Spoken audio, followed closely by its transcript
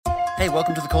Hey,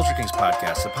 welcome to the Culture Kings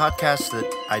podcast, a podcast that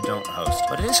I don't host,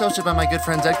 but it is hosted by my good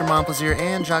friends Edgar Montplaisir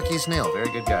and Jacques Snail.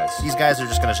 Very good guys. These guys are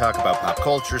just going to talk about pop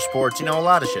culture, sports, a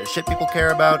lot of shit people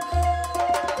care about.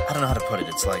 I don't know how to put it.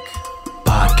 It's like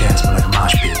podcast, but like a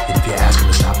mosh pit. And if you ask them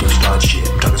to stop, they'll start shit.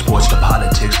 I'm talking sports to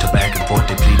politics to back and forth.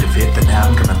 They plead the fifth, and now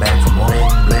I'm coming back for more.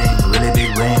 Bling, bling, really big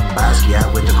ring.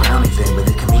 Basquiat with the crowny thing, but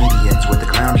the comedians with the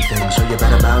clowny thing. So you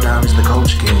better bow down, it's the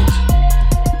Culture Kings.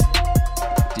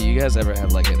 Do you guys ever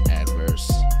have like an adverse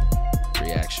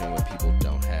reaction when people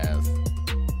don't have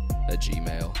a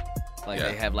Gmail? Like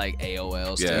they have like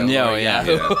AOL still. Yeah. Or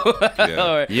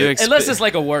Yeah. Or- unless it's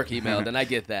like a work email, then I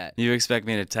get that. You expect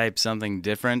me to type something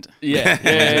different? Yeah.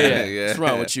 Yeah. What's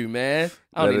wrong with you, man?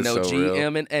 I don't That even know is so G, real.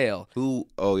 M, and L. Who?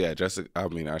 Oh yeah, Jessica. I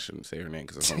mean, I shouldn't say her name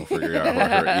because I'm gonna figure out what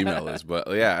her email is.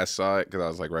 But yeah, I saw it because I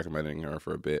was like recommending her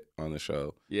for a bit on the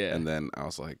show. Yeah. And then I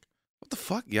was like, "What the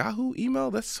fuck, Yahoo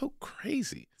email? That's so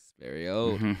crazy." Very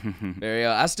old. Very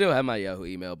old. I still have my Yahoo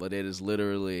email, but it is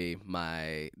literally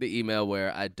the email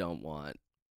where I don't want,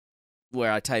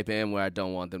 where I type in where I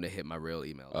don't want them to hit my real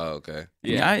email. Oh, okay.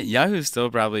 Yeah, Yahoo's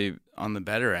still probably on the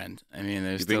better end. I mean,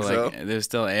 there's You still think like there's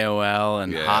still AOL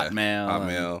and Yeah, Hotmail.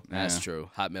 Hotmail. That's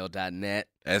true. Hotmail.net.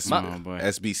 Oh, boy.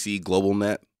 SBC Global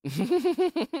Net.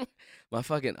 My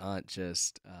fucking aunt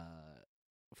just,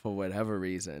 for whatever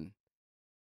reason,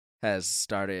 has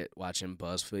started watching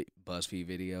BuzzFeed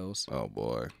videos, Oh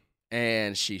boy.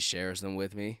 and she shares them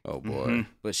with me. Oh boy. Mhm.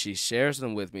 But she shares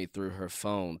them with me through her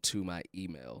phone to my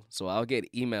email. So I'll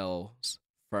get emails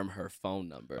from her phone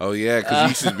number. Oh yeah, because you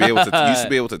used to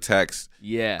be able to text.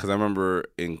 Yeah. Because I remember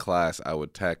in class I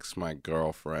would text my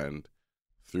girlfriend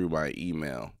through my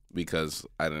email because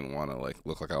I didn't want to like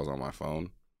look like I was on my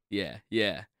phone. Yeah.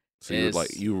 So you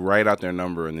would you write out their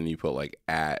number and then you put like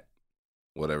at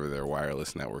whatever their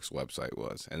wireless network's website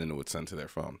was, and then it would send to their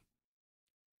phone.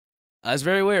 It's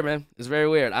very weird, man. It's very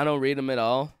weird. I don't read them at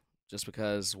all just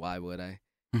because why would I?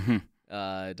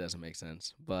 It doesn't make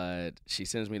sense. But she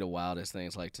sends me the wildest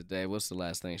things. Like today, what's the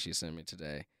last thing she sent me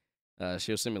today?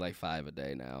 She'll send me like 5 a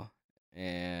day now.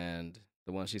 And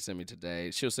the one she sent me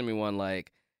today, she'll send me one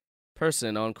like,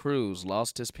 person on cruise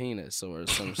lost his penis or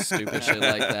some stupid shit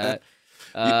like that.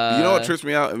 You know what trips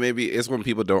me out? And maybe it's when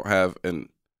people don't have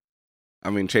I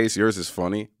mean, Chase, yours is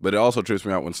funny, but it also trips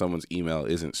me out when someone's email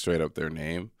isn't straight up their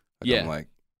name. Like, Yeah. I'm like,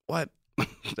 what?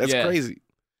 That's Yeah. crazy.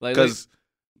 Like, Because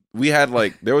we had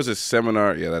there was a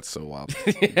seminar. Yeah, that's so wild.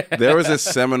 There was a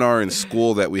seminar in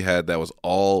school that we had that was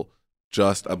all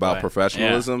just about Right.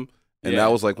 professionalism. And Yeah.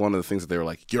 that was like one of the things that they were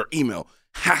like, your email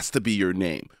has to be your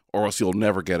name or else you'll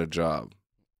never get a job.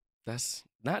 that's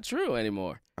not true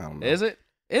anymore. I don't know. Is it?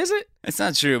 Is it? It's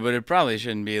not true, but it probably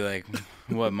shouldn't be like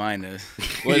what mine is.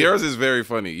 Yours is very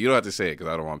funny. You don't have to say it because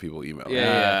I don't want people emailing.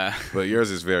 Yeah. But yours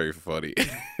is very funny.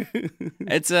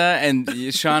 It's and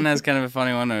Sean has kind of a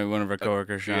funny one. One of our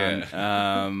coworkers, Sean.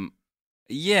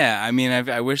 Yeah. I mean,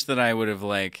 I wish that I would have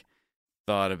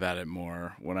thought about it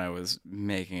more when I was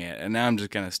making it, and now I'm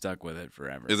just kind of stuck with it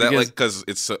forever. Is that Because- because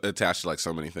it's attached to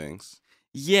so many things?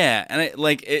 Yeah, and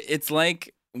it's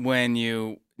like when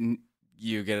you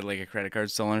get a credit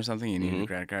card stolen or something. You need a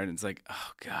credit card. And it's like,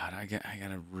 oh god, I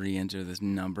gotta re-enter this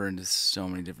number into so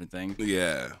many different things.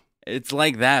 Yeah. It's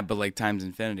like that, but times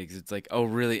infinity. Because it's like, oh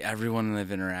really? Everyone that I've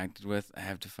interacted with, I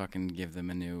have to fucking give them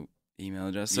a new email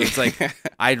address. So it's like,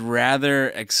 I'd rather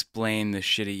explain the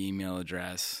shitty email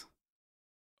address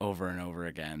over and over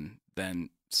again than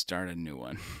start a new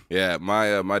one. Yeah,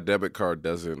 my debit card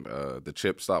doesn't the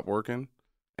chip stopped working,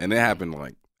 and it happened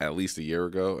at least a year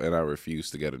ago, and I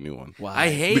refused to get a new one. Why? I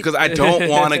hate Because I don't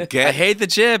want to get. I hate the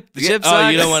chip. The chip Oh,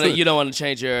 sucks. you don't want to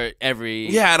change your every.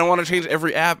 Yeah, I don't want to change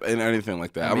every app and anything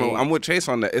like that. I mean- I'm with Chase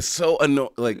on that. It's so annoying.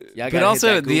 Y'all But gotta also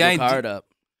hit that the Google idea- card up.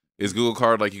 Is Google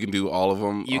Card you can do all of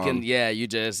them? You can, you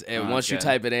just and once you okay.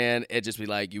 type it in, it just be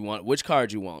like you want which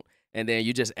card you want, and then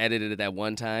you just edit it at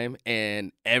one time,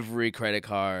 and every credit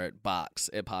card box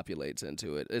it populates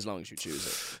into it as long as you choose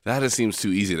it. That just seems too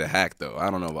easy to hack, though. I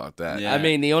don't know about that. Yeah. I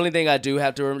mean, the only thing I do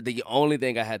have to the only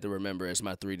thing I had to remember is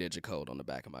my 3-digit code on the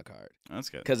back of my card, That's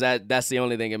good. because that's the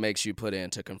only thing it makes you put in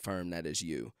to confirm that is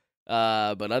you.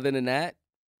 But other than that,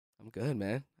 I'm good,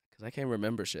 man. I can't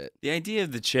remember shit. The idea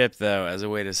of the chip, though, as a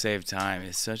way to save time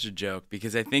is such a joke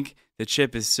because I think the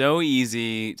chip is so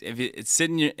easy. If it's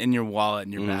sitting in your wallet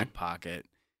in your back pocket,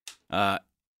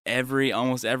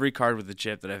 almost every card with the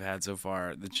chip that I've had so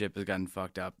far, the chip has gotten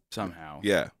fucked up somehow.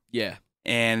 Yeah. Yeah.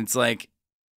 And it's like,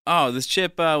 oh, this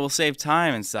chip will save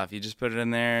time and stuff. You just put it in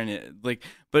there, and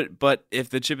but if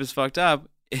the chip is fucked up,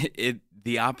 it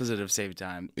the opposite of save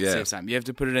time. Yeah. Saves time. You have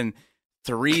to put it in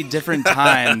 3 different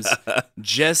times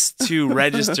just to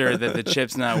register that the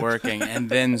chip's not working and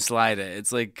then slide it.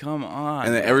 It's like, come on.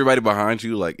 And then everybody behind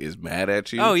you like is mad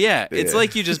at you. Oh yeah. It's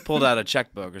like you just pulled out a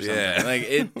checkbook or something. Yeah. Like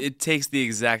it takes the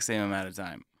exact same amount of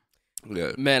time.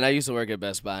 Yeah. Man, I used to work at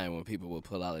Best Buy, and when people would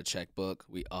pull out a checkbook,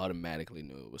 we automatically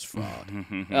knew it was fraud.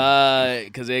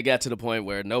 Because it got to the point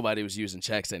where nobody was using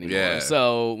checks anymore. Yeah.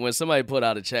 So when somebody put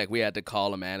out a check, we had to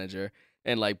call a manager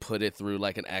and like put it through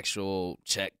like an actual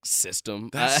check system.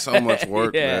 That's so much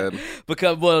work, man.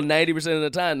 Because 90% of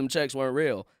the time, them checks weren't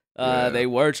real. Yeah. They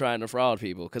were trying to fraud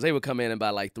people because they would come in and buy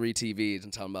like 3 TVs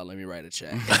and tell them about, let me write a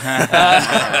check.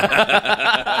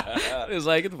 It was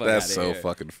like, get the fuck That's outta so here.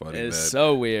 fucking funny, It's man.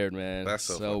 so weird, man. That's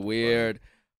so fucking weird.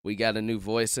 We got a new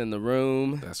voice in the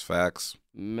room. That's facts.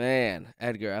 Man,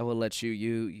 Edgar, I will let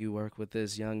you work with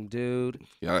this young dude.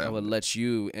 Yeah, I will let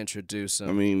you introduce him.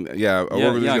 I mean, yeah, I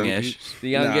work with this Youngish. The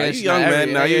youngest, you young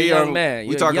man. Now you're young man.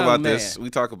 We You're talk a young about man. this. We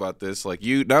talk about this. Like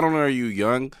you, not only are you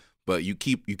young, but you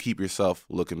keep yourself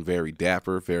looking very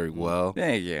dapper, very well.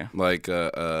 Thank you. Like,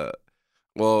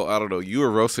 well, I don't know. You were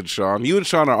roasting Sean. You and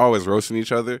Sean are always roasting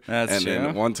each other. That's and true.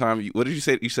 then one time, what did you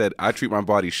say? You said, I treat my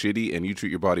body shitty and you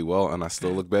treat your body well and I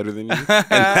still look better than you. And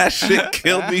that shit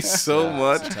killed me so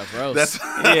much. It's a tough roast. That's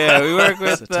Yeah, we work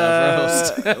with It's a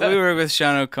tough roast. we work with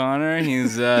Sean O'Connor.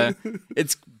 He's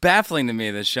it's baffling to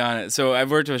me that Sean. So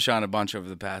I've worked with Sean a bunch over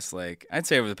the past I'd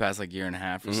say over the past year and a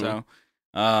half or so.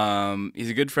 He's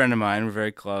a good friend of mine. We're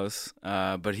very close.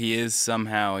 But he is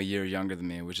somehow a year younger than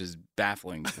me, which is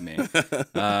baffling to me.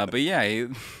 But yeah,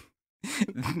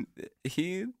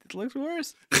 he looks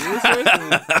worse. He looks worse than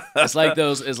me. It's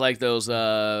like those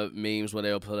memes where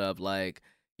they'll put up like,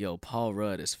 yo, Paul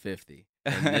Rudd is 50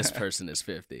 and this person is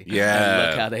 50. Yeah. And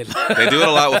look how they look. They do it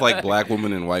a lot with like black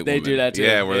women and white They women. do that too.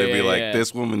 Yeah, where they Yeah, be yeah, like, yeah.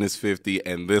 this woman is 50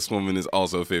 and this woman is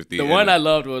also 50. The and one I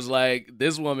loved was like,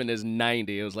 this woman is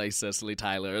 90. It was like Cecily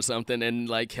Tyler or something, and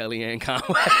like Kellyanne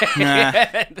Conway.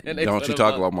 And then they Don't put you them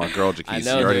talk up. about my girl, I Jaquise.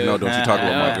 know, You already dude. know. Don't you talk I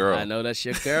about know. my girl. I know that's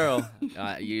your girl.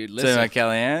 You Say listen. about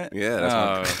Kellyanne? Yeah,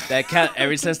 that's That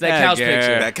ever since that Yeah, couch Garrett.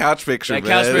 picture. that couch picture, That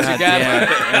man. couch picture God got damn it.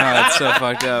 me. Oh, that's so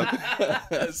fucked up.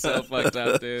 That's so fucked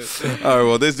up, dude. All right,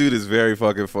 well, this dude is very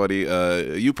fucking funny.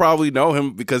 You probably know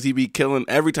him because he be killing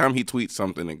every time he tweets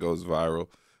something. It goes viral.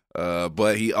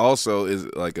 But he also is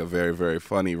like a very, very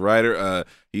funny writer.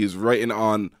 He's writing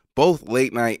on both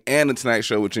Late Night and The Tonight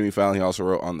Show with Jimmy Fallon. He also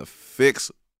wrote on The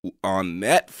Fix on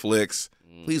Netflix.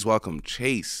 Please welcome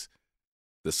Chase,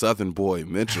 the Southern Boy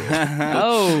Mitchell.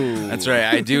 Oh. That's right.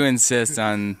 I do insist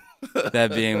on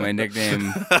that being my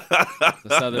nickname. The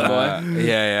Southern boy.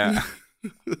 Yeah.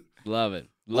 Love it.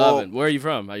 Well- Love it. Where are you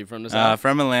from? Are you from the South?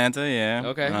 From Atlanta, yeah.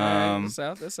 Okay. All right.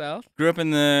 The South. Grew up in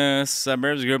the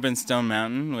suburbs. Grew up in Stone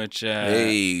Mountain, which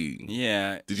Hey.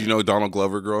 yeah. Did you know Donald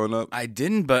Glover growing up? I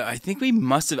didn't, but I think we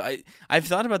must have. I've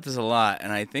thought about this a lot,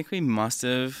 and I think we must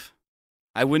have.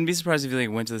 I wouldn't be surprised if he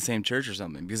went to the same church or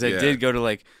something, because I Yeah. did go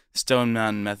to Stone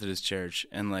Mountain Methodist Church,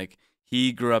 and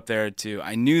he grew up there too.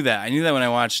 I knew that when I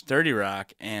watched 30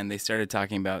 Rock and they started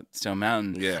talking about Stone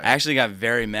Mountain. Yeah. I actually got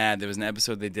very mad. There was an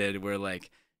episode they did where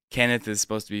Kenneth is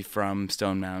supposed to be from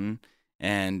Stone Mountain,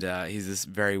 and he's this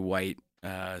very white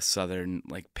Southern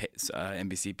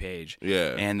NBC page.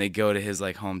 Yeah. And they go to his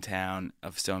hometown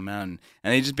of Stone Mountain,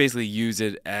 and they just basically use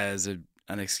it as an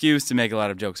excuse to make a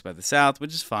lot of jokes about the South,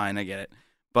 which is fine, I get it.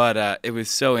 But it was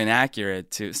so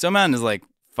inaccurate. Stone Mountain is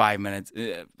 5 minutes,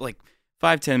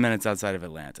 5-10 minutes outside of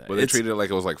Atlanta. But they treated it like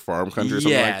it was farm country or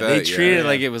something like that? They treated it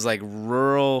like it was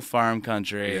rural farm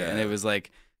country, Yeah. and it was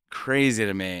crazy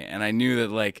to me. And I knew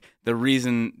that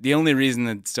the only reason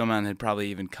that Stone Mountain had probably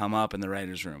even come up in the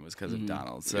writers' room was because of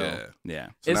Donald. So yeah.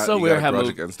 So It's now so you weird got a how grudge mov-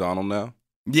 against Donald now?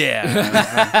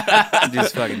 Yeah.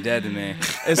 Dude's fucking dead to me.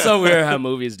 It's so weird how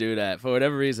movies do that. For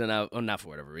whatever reason, not for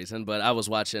whatever reason, but I was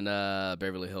watching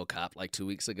Beverly Hill Cop 2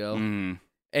 weeks ago,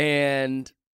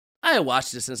 and I had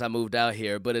watched it since I moved out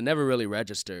here, but it never really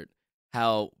registered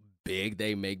how big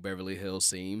they make Beverly Hills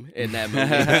seem in that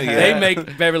movie. They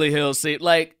make Beverly Hills seem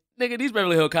nigga, these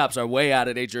Beverly Hill Cops are way out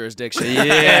of their jurisdiction.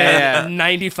 Yeah.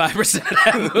 95% of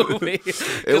that movie.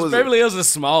 Because was- Beverly Hills is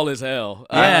small as hell.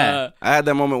 Yeah. I had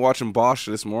that moment watching Bosch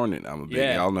this morning.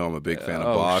 Yeah. Y'all know I'm a big fan of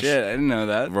Oh Bosch. shit, I didn't know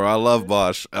that. Bro, I love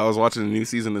Bosch. I was watching the new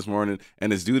season this morning,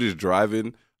 and this dude is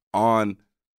driving on.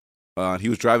 He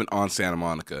was driving on Santa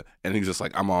Monica, and he's just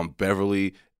like, "I'm on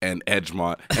Beverly and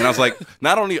Edgemont," and I was like,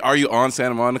 "Not only are you on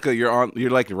Santa Monica, you're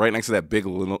right next to that big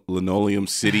linoleum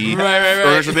city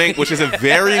Right. thing, which is a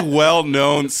very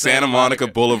well-known Santa Monica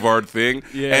Boulevard thing."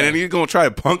 Yeah. And then he's gonna try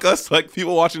to punk us,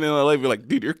 people watching in LA be like,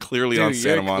 "Dude, you're clearly on Dude,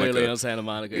 Santa you're Monica." clearly on Santa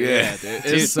Monica. Yeah. Yeah, dude.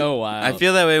 It's Dude, so wild. I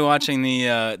feel that way watching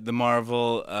the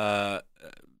Marvel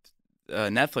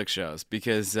Netflix shows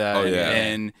because yeah.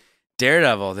 in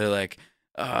Daredevil they're like,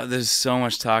 there's so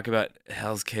much talk about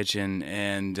Hell's Kitchen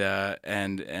and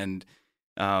the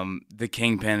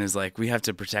Kingpin is like, we have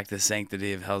to protect the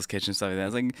sanctity of Hell's Kitchen, stuff like that.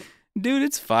 It's like, dude,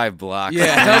 it's 5 blocks. Yeah,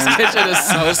 Hell's Kitchen is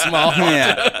so small.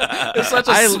 Yeah. It's such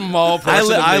a small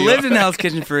person. I lived in Hell's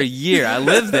Kitchen for a year. I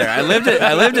lived there. I lived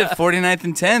at 49th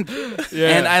and 10th,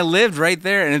 and I lived right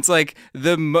there. And it's like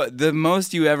the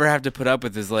most you ever have to put up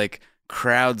with is like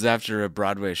crowds after a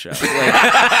Broadway show. Like,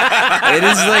 it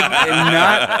is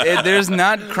like there's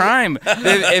not crime.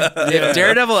 If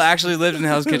Daredevil actually lived in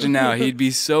Hell's Kitchen now, he'd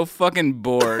be so fucking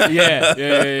bored.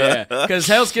 Yeah. Because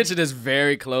Hell's Kitchen is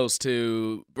very close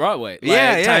to Broadway. Like,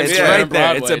 It's right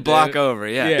there. It's a block over.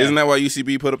 Yeah. Isn't that why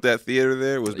UCB put up that theater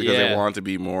there? Was because they wanted to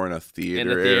be more in a theater in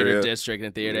the theater area? district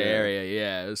and theater area.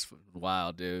 Yeah, it was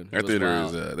wild, dude. That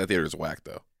theater is whack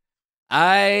though.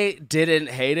 I didn't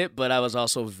hate it, but I was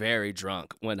also very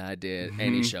drunk when I did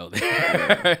any show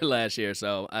there last year,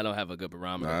 so I don't have a good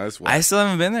barometer. Nah, that's whack. I still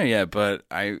haven't been there yet, but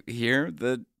I hear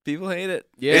that people hate it.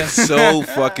 Yeah. It's so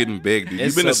fucking big, dude.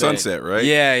 You've been to so big. Sunset, right?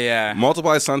 Yeah.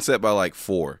 Multiply Sunset by like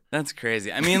 4. That's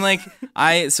crazy. I mean, like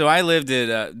I did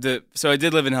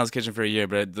live in Hell's Kitchen for a year,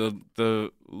 but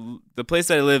the place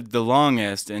that I lived the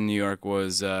longest in New York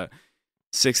was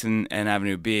 6th and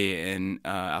Avenue B in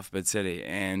Alphabet City,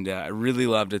 and I really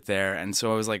loved it there. And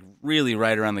so I was like really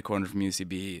right around the corner from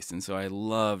UCB East, and so I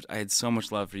had so much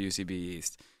love for UCB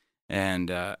East, and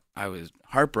I was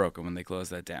heartbroken when they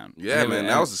closed that down. Yeah, man,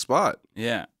 that was the spot.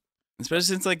 Yeah, especially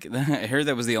since like I heard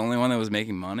that was the only one that was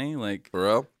making money. Like, For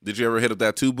real? Did you ever hit up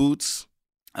that Two Boots?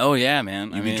 oh yeah,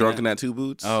 man. You be drunk in that Two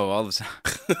Boots? Oh, all the time.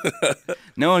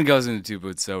 No one goes into Two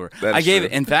Boots sober. That's true.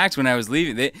 In fact, when I was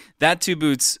leaving, that Two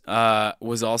Boots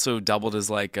was also doubled as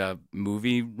like a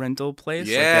movie rental place.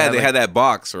 Yeah, like, they had that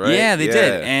box, right? Yeah, they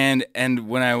did. And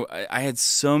when I had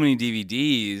so many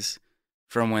DVDs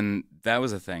from when that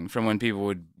was a thing, from when people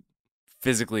would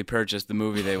physically purchase the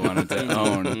movie they wanted to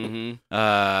own.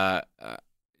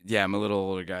 Yeah, I'm a little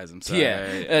older, guys. I'm sorry.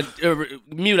 Yeah,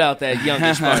 mute out that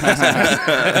youngish part.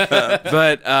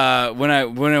 But when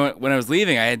I was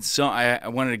leaving, I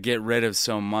wanted to get rid of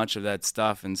so much of that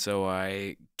stuff, and so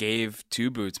I gave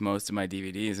Two Boots most of my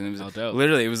DVDs, and it was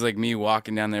literally it was like me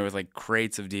walking down there with like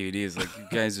crates of DVDs, like, you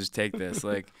guys just take this,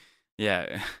 like,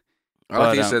 yeah. I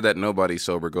like you said that nobody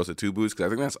sober goes to Two Boots, because I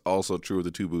think that's also true of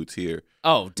the Two Boots here.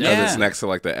 Oh, Because definitely. it's next to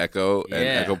like the Echo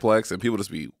and Echoplex, and people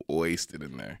just be wasted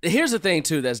in there. Here's the thing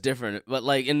too that's different, but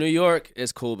like in New York,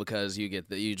 it's cool because you get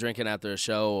you drinking after a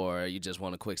show or you just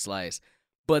want a quick slice.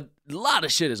 But a lot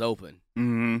of shit is open.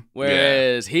 Mm-hmm.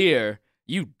 Whereas here,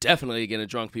 you definitely get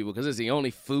drunk people because it's the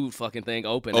only food fucking thing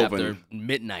open after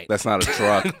midnight. That's not a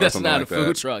truck. Or That's something not like a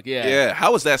food that. truck. Yeah. Yeah.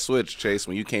 How was that switch, Chase,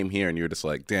 when you came here and you were just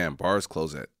like, damn, bars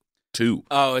close at 2?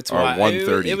 Oh, it's or wild.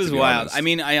 1:30, It was to be wild. honest. I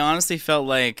mean, I honestly felt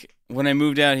like when I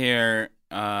moved out here.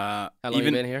 How long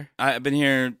you been here? I've been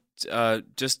here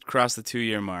just across the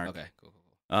 2-year mark. Okay, cool.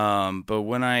 But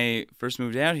when I first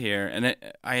moved out here, and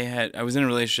I was in a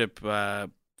relationship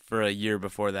for a year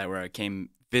before that where I came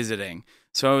visiting.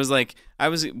 So I was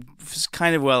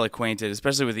kind of well acquainted,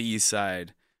 especially with the East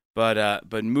Side.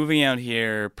 But moving out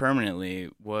here permanently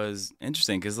was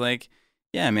interesting because, like,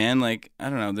 yeah, man, like, I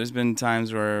don't know. There's been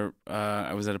times where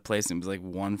I was at a place and it was like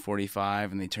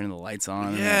 1:45 and they turned the lights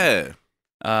on. Yeah.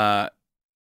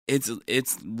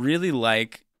 It's really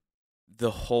like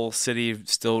the whole city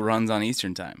still runs on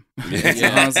Eastern time. Yeah. That's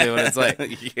honestly what it's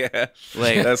like. Yeah.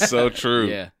 Like, That's so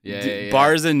true. Yeah.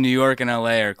 Bars in New York and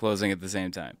LA are closing at the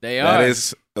same time. They are. That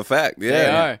is a fact. Yeah. They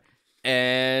are.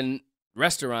 And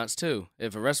restaurants too.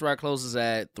 If a restaurant closes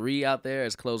at 3 out there,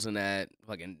 it's closing at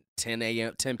fucking 10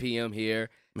 p.m. here.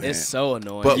 Man. It's so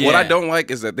annoying. But what I don't like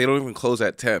is that they don't even close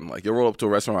at 10. Like, you'll roll up to a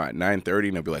restaurant at 9:30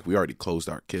 and they'll be like, we already closed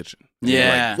our kitchen. And you're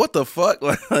Yeah. like, what the fuck?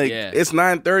 Like, it's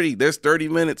 9:30. There's 30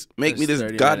 minutes. Make me There's this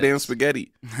 30 goddamn minutes.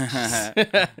 spaghetti.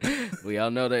 We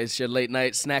all know that it's your late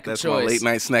night snack That's of choice. my late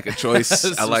night snack of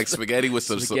choice. I like spaghetti with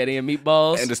some spaghetti and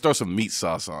meatballs. and just throw some meat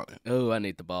sauce on it. Oh, I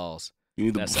need the balls. You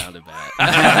need the That sounded bad.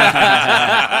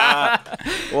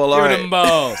 Well, all Give me them right.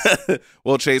 balls.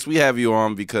 Well, Chase, we have you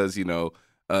on because, you know,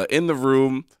 in the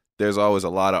room, there's always a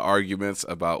lot of arguments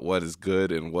about what is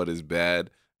good and what is bad.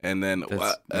 And then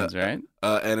That's right.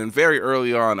 And then very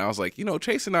early on, I was like, you know,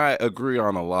 Chase and I agree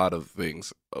on a lot of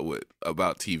things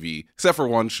about TV, except for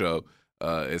one show.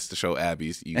 It's the show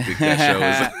Abby's. You think that show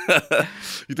is?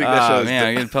 You think that show is? Man,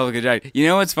 I get public address. You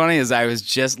know what's funny is I was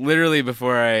just literally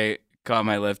before I caught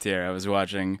my lift here, I was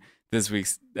watching this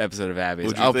week's episode of Abby's.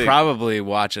 What'd you I'll think? probably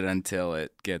watch it until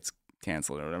it gets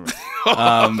canceled or whatever.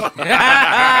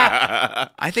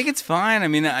 I think it's fine. I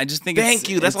mean, I just think Thank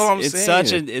you. That's all I'm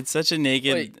saying. It's such a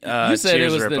naked. Wait, you said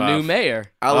Cheers it was the ripoff. new mayor.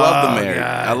 I love the Oh, mayor.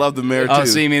 God. I love the mayor too. Oh,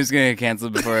 so you mean it's gonna get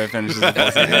canceled before it finishes the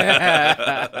full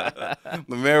season?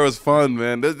 The mayor was fun,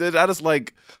 man. I just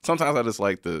like sometimes I just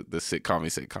like the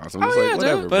sitcoms. I'm just like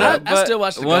whatever. dude. bro. But I still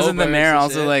watch the wasn't the Goldbergs mayor and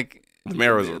also shit. like The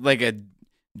mayor was like a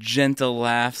gentle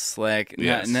laughs, like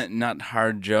Yes. not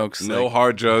hard jokes. no like,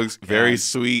 hard jokes, very God.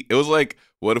 sweet. It was like,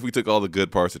 what if we took all the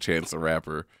good parts of Chance the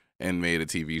Rapper and made a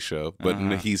TV show? But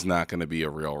he's not going to be a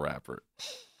real rapper.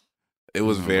 It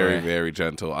was Oh, very, boy. very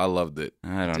gentle. I loved it.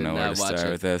 I don't Did know where not to watch start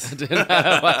it. with this. Did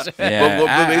not watch it. Yeah, But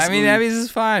I basically- mean, Abby's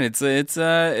is fine. It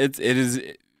is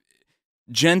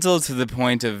gentle to the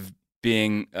point of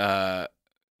being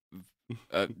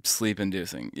sleep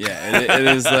inducing. Yeah, it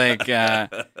is like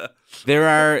there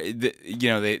are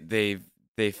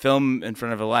they film in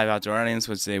front of a live outdoor audience,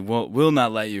 which they will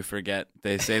not let you forget.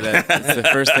 They say that it's the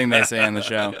first thing they say on the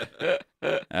show.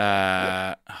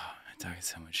 I'm talking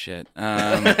so much shit.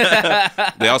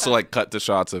 They also like cut the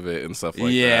shots of it and stuff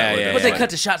like Yeah, that. yeah, But they yeah. cut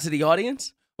the shot to the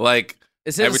audience? Like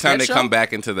Is it every a time they sketch come show?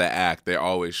 back into the act, they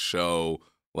always show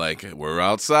like we're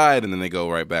outside, and then they go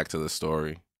right back to the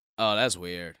story. Oh, that's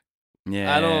weird.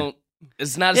 Yeah, I don't.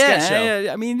 It's not a Yeah, sketch show.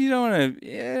 yeah, I mean, you don't want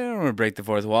to break the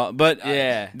fourth wall, but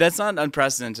Yeah. that's not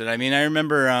unprecedented. I mean, I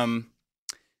remember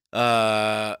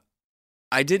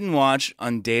I didn't watch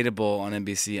Undateable on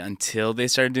NBC until they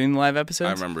started doing the live episodes.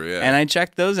 I remember, yeah. And I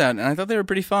checked those out, and I thought they were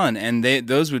pretty fun. And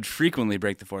those would frequently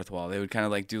break the fourth wall. They would kind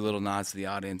of like do little nods to the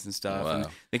audience and stuff. Wow. And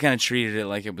they kind of treated it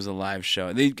like it was a live show.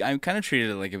 I kind of treated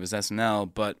it like it was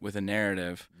SNL, but with a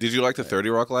narrative. Did you like the 30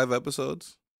 Rock live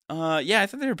episodes? Yeah, I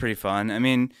thought they were pretty fun. I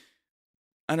mean,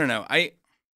 I don't know. I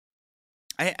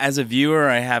as a viewer,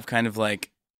 I'm kind of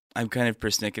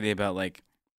persnickety about like.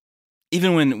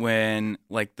 Even when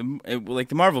like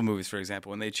the Marvel movies, for example,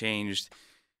 when they changed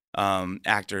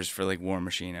actors for like War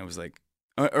Machine, I was like,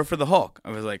 or for the Hulk,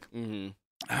 I was like,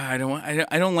 I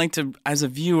don't like to, as a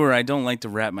viewer, I don't like to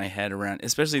wrap my head around,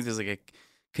 especially if there's like a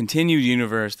continued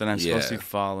universe that I'm supposed to be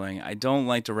following. I don't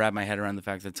like to wrap my head around the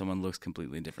fact that someone looks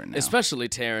completely different now. Especially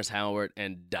Terrence Howard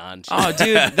and Don. Oh,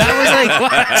 dude, that was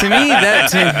like to me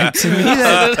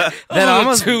that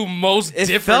almost two most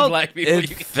different felt, black people. It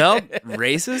felt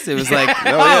racist. It was like,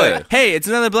 yeah. hey, it's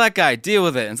another black guy. Deal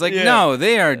with it. And it's like, no,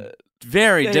 they are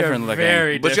very different looking.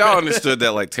 Very But different. y'all understood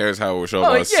that like Terrence Howard would show up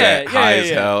Oh, on yeah, set yeah, high yeah, as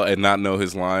yeah. hell and not know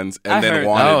his lines, and I then heard-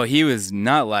 wanted. Oh, he was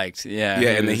not liked. Yeah, Yeah,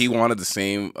 and then was- he wanted the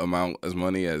same amount as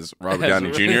money as Robert That's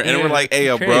Downey Jr. right. And we're like, hey,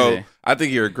 yo, bro, Crazy. I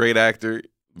think you're a great actor,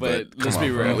 But come let's on, be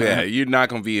bro. real. Yeah, you're not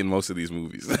going to be in most of these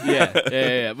movies.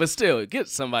 yeah. But still, get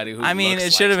somebody who. I mean, looks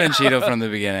it should have like been Cheeto from the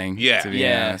beginning. Yeah. to be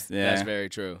Yeah, honest. Yeah, that's very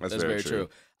true. That's That's very very true. true.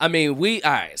 I mean,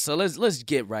 all right. So let's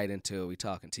get right into it. We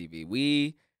talking TV.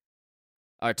 We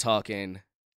are talking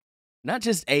not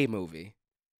just a movie,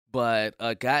 but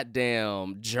a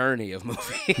goddamn journey of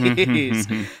movies.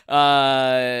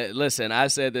 Listen,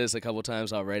 I've said this a couple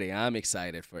times already. I'm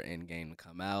excited for Endgame to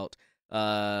come out.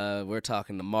 We're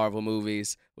talking the Marvel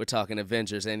movies. We're talking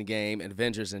Avengers Endgame,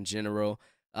 Avengers in general.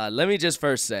 Let me just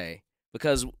first say,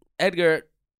 because Edgar,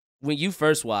 when you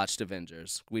first watched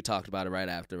Avengers, we talked about it right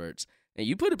afterwards, and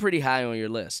you put it pretty high on your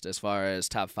list as far as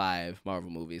top 5 Marvel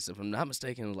movies. If I'm not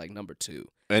mistaken, it was like number 2.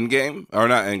 Endgame? Or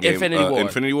not Endgame. Infinity War.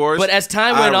 Infinity Wars. But as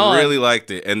time went on, I really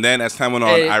liked it. And then as time went on,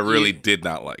 I really you- did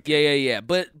not like it. yeah.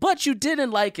 But you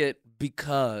didn't like it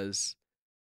because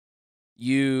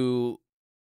you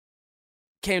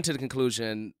came to the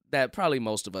conclusion that probably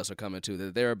most of us are coming to,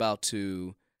 that they're about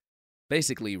to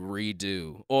basically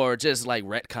redo or just like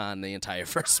retcon the entire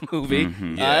first movie.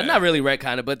 Mhm. Yeah. Not really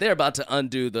retcon it, but they're about to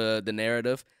undo the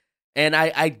narrative. And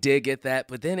I did get that,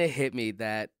 but then it hit me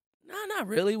that no, not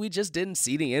really. We just didn't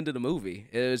see the end of the movie.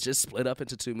 It was just split up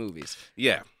into 2 movies.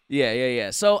 Yeah.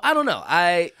 Yeah. So I don't know.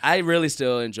 I really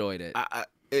still enjoyed it.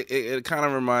 It kind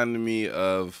of reminded me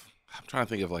of, I'm trying to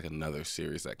think of like another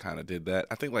series that kind of did that.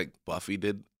 I think like Buffy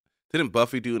did. Didn't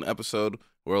Buffy do an episode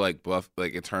where like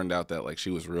it turned out that like she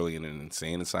was really in an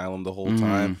insane asylum the whole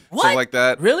time? What? Something like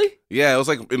that. Really? Yeah, it was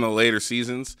like in the later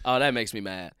seasons. Oh, that makes me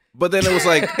mad. But then it was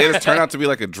like it just turned out to be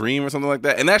like a dream or something like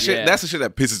that. And that shit, Yeah. that's the shit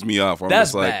that pisses me off. Where I'm That's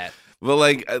just like, bad. but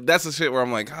like that's the shit where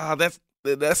I'm like,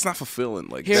 that's not fulfilling.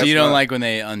 Like, Here- So that's you don't not- like when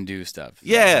they undo stuff?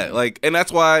 Yeah, like, and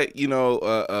that's why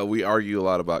we argue a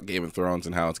lot about Game of Thrones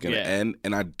and how it's gonna Yeah. end.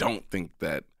 And I don't think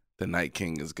that the Night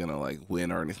King is gonna like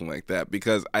win or anything like that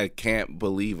because I can't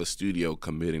believe a studio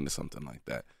committing to something like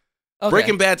that. Okay.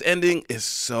 Breaking Bad's ending is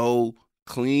so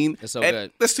clean. It's so and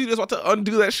good. The studio's about to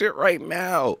undo that shit right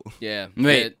now. Yeah.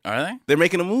 Wait, are they? They're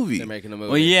making a movie. They're making a movie.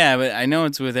 Well, yeah, but I know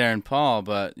it's with Aaron Paul,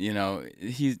 but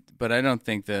but I don't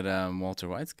think that Walter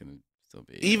White's gonna still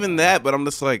be even that. But I'm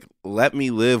just like, let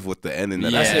me live with the ending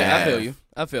that I have.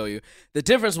 I feel you. The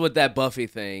difference with that Buffy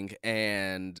thing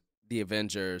and the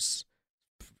Avengers,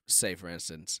 say for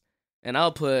instance, and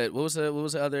I'll put what was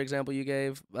the other example you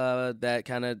gave that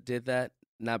kind of did that?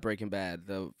 Not Breaking Bad,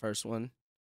 the first one.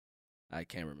 I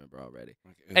can't remember already.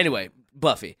 Anyway,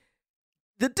 Buffy.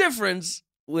 The difference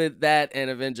with that and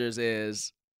Avengers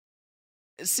is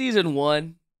season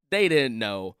 1, they didn't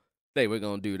know they were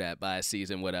going to do that by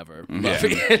season whatever.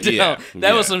 Buffy.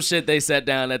 That was some shit they sat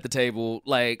down at the table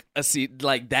like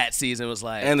that season was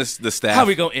like. And the staff. How are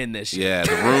we going to end this shit? Yeah,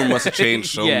 the room must have changed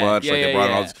so much. They brought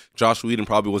yeah. on Josh Whedon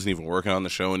probably wasn't even working on the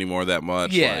show anymore that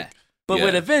much. Yeah. But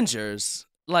with Avengers,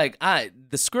 the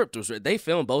script was written. They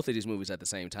filmed both of these movies at the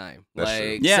same time. That's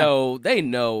true. Yeah. So they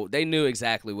knew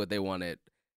exactly what they wanted.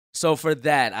 So for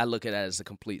that, I look at it as a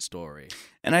complete story.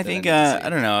 And I think, I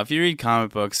don't know, if you read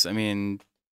comic books, I mean,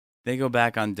 they go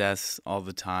back on deaths all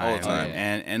the time. All the time.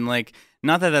 And like,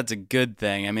 not that that's a good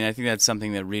thing. I mean, I think that's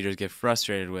something that readers get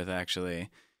frustrated with, actually.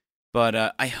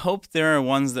 But I hope there are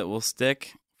ones that will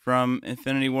stick from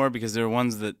Infinity War, because there are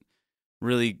ones that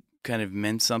really kind of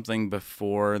meant something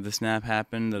before the snap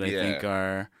happened that I think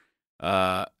are...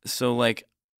 so, like,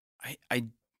 I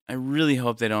really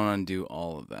hope they don't undo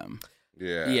all of them.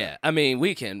 Yeah. I mean,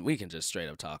 we can just straight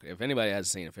up talk. If anybody hasn't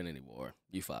seen Infinity War,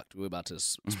 you fucked. We're about to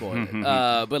spoil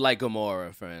it. But like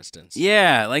Gamora, for instance.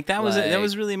 Yeah, like that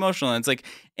was really emotional. And it's like,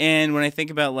 and when I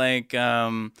think about like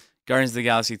Guardians of the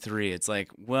Galaxy 3, it's like,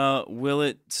 well, will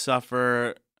it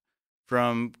suffer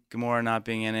from Gamora not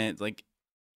being in it? Like,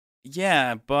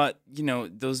 yeah, but you know,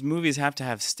 those movies have to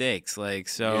have stakes. Like,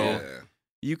 so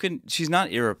she's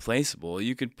not irreplaceable.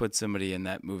 You could put somebody in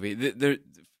that movie.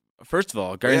 First of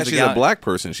all, Guardians of the Galaxy. She's a black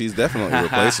person. She's definitely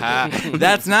irreplaceable.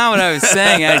 That's not what I was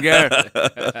saying,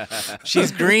 Edgar.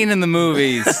 She's green in the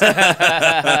movies.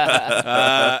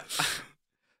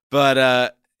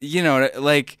 But you know,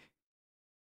 like,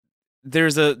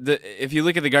 if you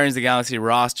look at the Guardians of the Galaxy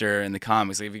roster in the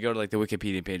comics, like if you go to like the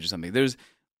Wikipedia page or something, there's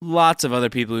lots of other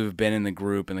people who've been in the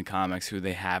group in the comics who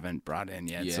they haven't brought in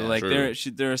yet. Yeah, so like true.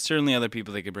 there are certainly other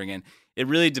people they could bring in. It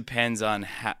really depends on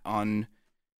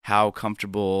how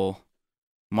comfortable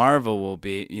Marvel will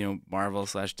be, you know,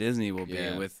 Marvel/Disney will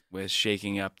be with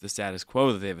shaking up the status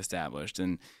quo that they've established.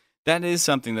 And that is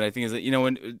something that I think is that, you know,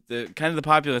 when the kind of the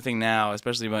popular thing now,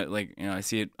 especially about, like, you know, I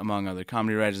see it among other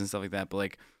comedy writers and stuff like that, but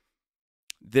like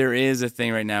there is a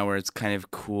thing right now where it's kind of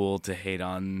cool to hate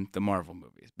on the Marvel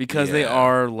movies because they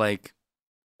are like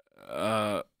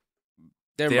they're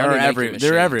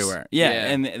everywhere. Yeah,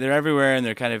 and they're everywhere, and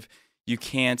they're kind of, you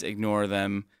can't ignore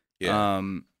them. Yeah.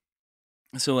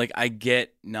 So like I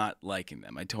get not liking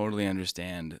them. I totally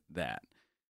understand that.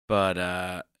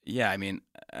 But yeah, I mean,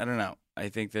 I don't know. I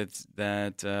think that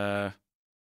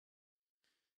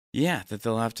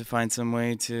they'll have to find some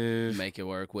way to make it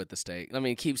work with the stake. I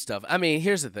mean, keep stuff. I mean,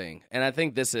 here's the thing. And I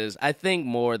think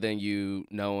more than you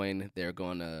knowing they're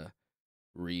going to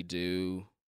redo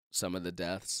some of the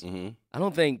deaths. Mm-hmm. I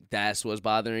don't think that's what's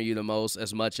bothering you the most,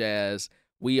 as much as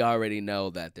we already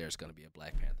know that there's going to be a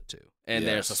Black Panther 2. And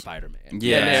there's a Spider-Man.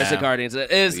 Yeah. And there's a Guardians.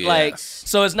 It's like,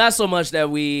 so it's not so much that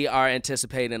we are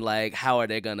anticipating, like, how are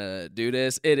they going to do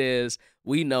this? It is,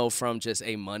 we know from just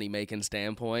a money-making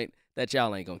standpoint that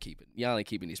y'all ain't going to keep it. Y'all ain't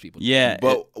keeping these people. Yeah.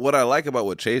 But what I like about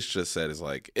what Chase just said is,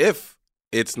 like, if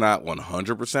it's not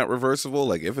 100% reversible,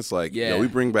 like, if it's like, we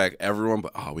bring back everyone,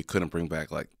 but, we couldn't bring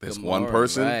back, like, this one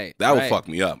person, that would fuck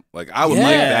me up. Like, I would like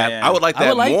that. Yeah. I would like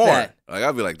that more. Like,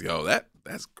 I'd be like, yo, that's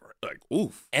great. Like,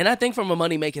 oof. And I think from a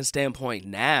money-making standpoint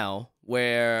now,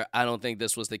 where I don't think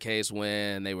this was the case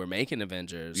when they were making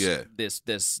Avengers,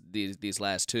 these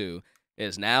last two,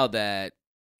 is now that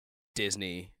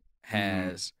Disney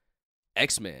has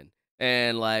X-Men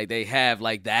and, like, they have,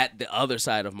 like, that, the other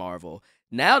side of Marvel,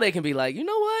 now they can be like, you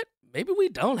know what? Maybe we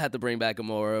don't have to bring back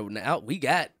Gamora. Now we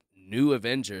got new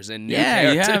Avengers and new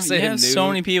characters. You have so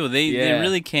many people. They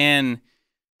really can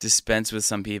dispense with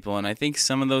some people, and I think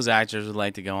some of those actors would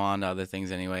like to go on to other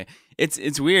things anyway.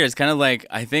 It's weird. It's kind of like,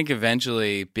 I think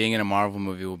eventually being in a Marvel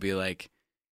movie will be like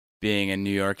being a New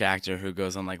York actor who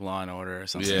goes on like Law and Order or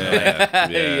something.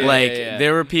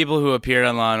 There were people who appeared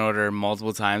on Law and Order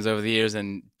multiple times over the years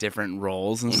in different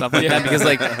roles and stuff like that, because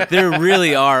like there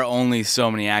really are only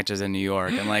so many actors in New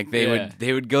York, and like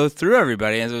they would go through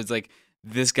everybody, and so it's like,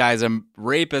 this guy's a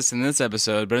rapist in this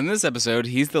episode, but in this episode,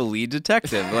 he's the lead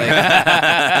detective. Like,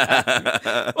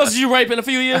 was you raping a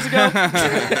few years ago?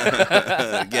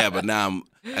 Yeah, but now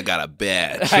I got a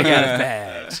badge. I got a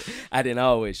badge. I didn't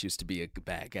always used to be a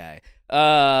bad guy.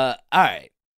 All right.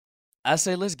 I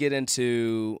say let's get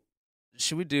into,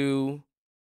 should we do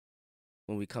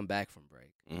when we come back from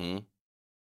break, Mm-hmm.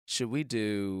 should we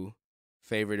do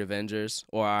favorite Avengers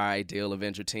or our ideal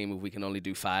Avenger team if we can only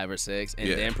do 5 or 6 and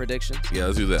then predictions? Yeah,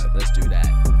 let's do that. Let's do that.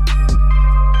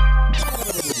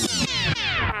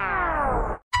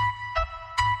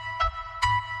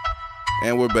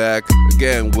 And we're back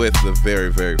again with the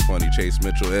very, very funny Chase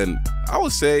Mitchell. And I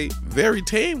would say very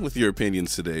tame with your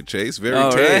opinions today, Chase. Very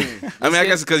tame. Right? I mean, I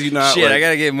guess because you're not. Shit, like, I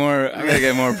gotta get more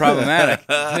problematic.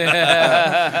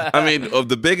 I mean, of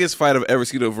the biggest fight I've ever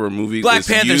seen over a movie. Black is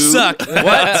Panther you. sucked.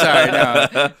 What? Sorry,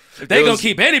 no. If they gonna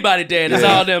keep anybody dead, it's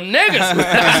all them niggas.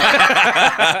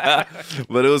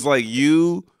 But it was like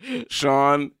you,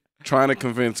 Sean, trying to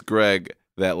convince Greg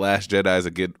that Last Jedi is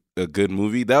a good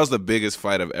movie. That was the biggest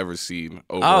fight I've ever seen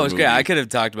over a it's movie. great. I could have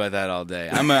talked about that all day.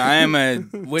 I am a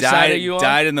Which side are you on?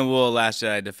 dyed in the wool Last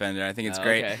Jedi defender. I think it's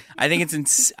great. Okay. I think it's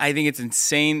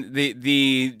insane.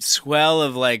 The swell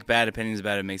of like bad opinions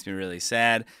about it makes me really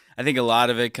sad. I think a lot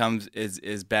of it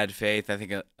is bad faith. I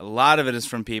think a lot of it is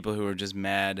from people who are just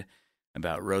mad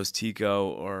about Rose Tico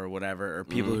or whatever, or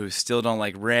people who still don't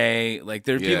like Rey. Like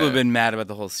there are people who've been mad about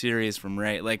the whole series from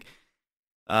Rey. Like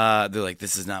they're like,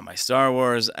 this is not my Star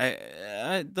Wars.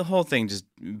 The whole thing just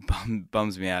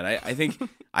bums me out. I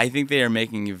think they are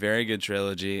making a very good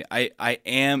trilogy. I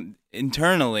am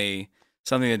internally,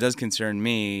 something that does concern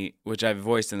me, which I've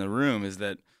voiced in the room, is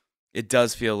that it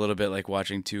does feel a little bit like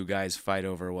watching two guys fight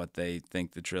over what they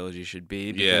think the trilogy should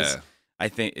be. Because I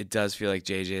think it does feel like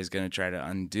JJ is going to try to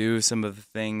undo some of the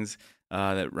things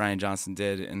that Rian Johnson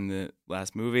did in the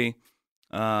last movie.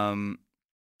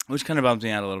 Which kind of bums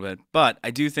me out a little bit. But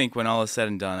I do think when all is said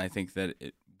and done, I think that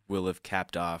it will have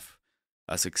capped off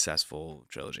a successful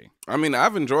trilogy. I mean,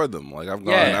 I've enjoyed them. Like, I've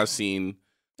gone and I've seen.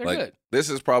 They're like, good. This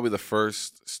is probably the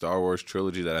first Star Wars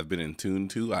trilogy that I've been in tune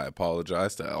to. I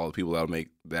apologize to all the people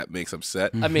that makes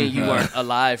upset. I mean, you weren't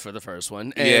alive for the first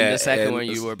one, and the second one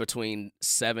you were between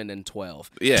 7 and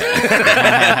 12. Yeah,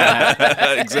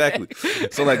 exactly.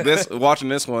 So like watching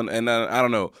this one, and I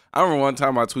don't know. I remember one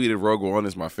time I tweeted Rogue One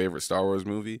is my favorite Star Wars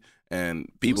movie, and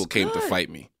people came to fight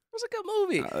me. It was a good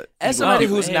movie. As somebody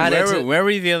who's not into... Where were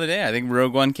you the other day? I think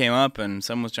Rogue One came up, and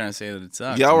someone was trying to say that it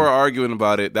sucked. Y'all were arguing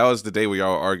about it. That was the day where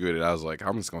y'all were arguing it. I was like,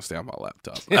 I'm just going to stay on my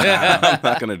laptop. I'm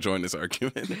not going to join this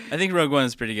argument. I think Rogue One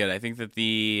is pretty good. I think that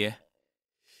the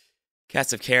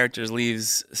cast of characters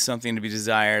leaves something to be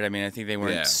desired. I mean, I think they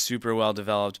weren't super well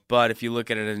developed, but if you look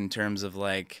at it in terms of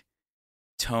like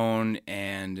tone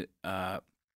and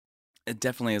it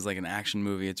definitely is like an action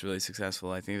movie. It's really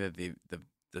successful. I think that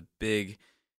the big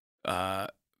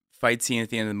fight scene at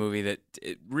the end of the movie, that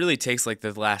it really takes like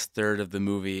the last third of the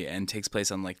movie and takes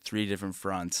place on like 3 different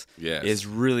fronts, is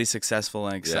really successful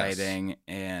and exciting,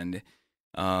 and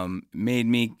made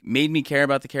me care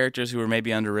about the characters who were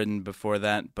maybe underwritten before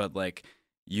that, but like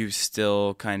you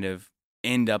still kind of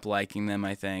end up liking them,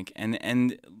 I think. And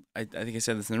I think I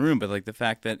said this in the room, but like the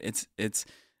fact that it's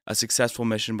a successful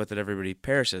mission but that everybody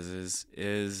perishes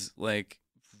is like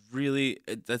really,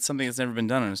 that's something that's never been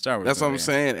done in a Star Wars That's movie. what I'm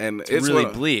saying, and it's really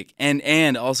bleak.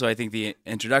 And also I think the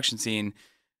introduction scene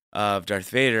of Darth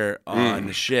Vader on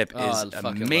the ship is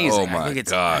amazing. Oh my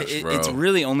gosh, bro. It's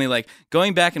really only like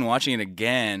going back and watching it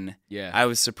again. Yeah, I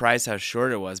was surprised how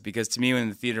short it was, because to me, in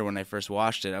the theater when I first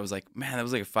watched it, I was like, man, that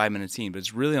was like a 5-minute scene, but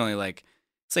it's really only like,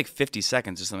 it's like 50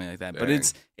 seconds or something like that. Dang.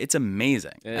 But it's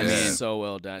amazing. It's so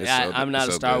well done. I'm not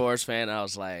a Star Wars fan. I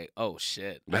was like, oh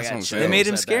shit. They made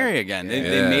him scary again.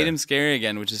 They made him scary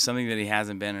again, which is something that he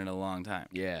hasn't been in a long time.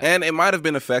 Yeah. And it might have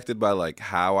been affected by like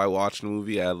how I watched the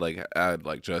movie. I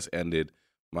had just ended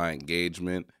my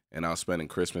engagement, and I was spending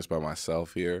Christmas by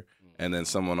myself here. And then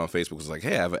someone on Facebook was like,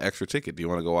 hey, I have an extra ticket. Do you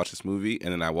want to go watch this movie?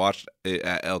 And then I watched it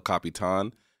at El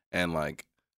Capitan, and like,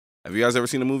 have you guys ever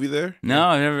seen a movie there? No,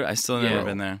 I still never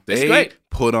been there. They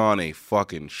put on a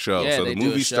fucking show. Yeah, so the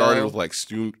movie started with like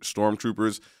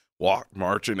stormtroopers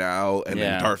marching out, and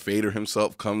then Darth Vader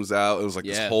himself comes out. It was like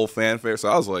this whole fanfare. So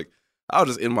I was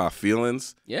just in my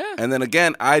feelings. Yeah. And then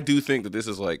again, I do think that this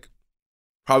is like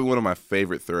probably one of my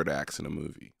favorite third acts in a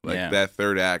movie. Like that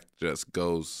third act just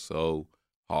goes so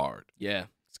hard. Yeah.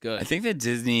 Good. I think that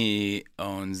Disney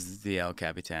owns the El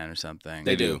Capitan or something.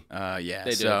 They do. They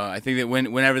do. So I think that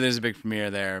whenever there's a big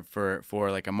premiere there for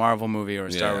like a Marvel movie or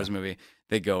a Star Wars movie,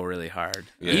 they go really hard.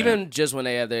 Yeah. Even just when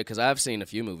they have there, because I've seen a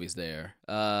few movies there.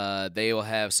 They will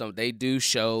have they do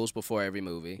shows before every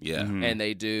movie. Yeah. Mm-hmm. And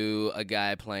they do a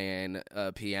guy playing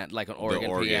a piano, like an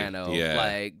organ piano,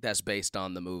 like that's based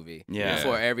on the movie. Yeah.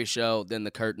 Before every show, then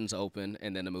the curtains open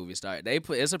and then the movie starts.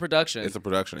 It's a production. It's a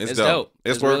production. It's dope.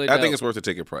 It's really I think dope. it's worth the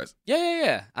ticket price.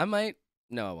 Yeah. I might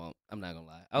No, I won't. I'm not gonna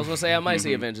lie. I was gonna say I might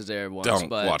see Avengers there once, Don't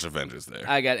but watch Avengers there.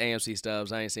 I got AMC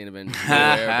stubs. I ain't seen Avengers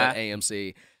there, but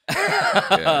AMC. Not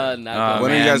gonna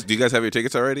When are lie. you guys? Do you guys have your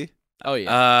tickets already? Oh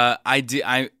yeah. I do.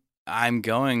 I'm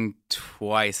going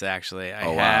twice actually.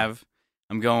 Oh, wow. have.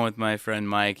 I'm going with my friend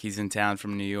Mike. He's in town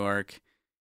from New York.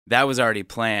 That was already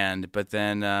planned, but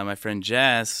then my friend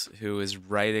Jess, who is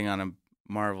writing on a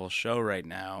Marvel show right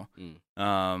now,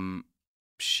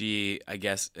 she, I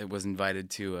guess, was invited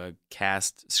to a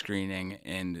cast screening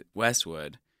in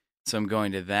Westwood. So I'm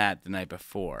going to that the night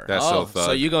before. That's so thug.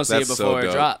 So you're going to see it That's so before it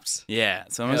dope. drops. Yeah,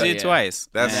 so I'm going to Hell see it yeah. twice.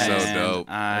 That's so And dope.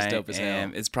 That's dope as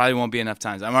hell. It probably won't be enough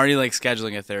times. I'm already like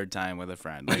scheduling a third time with a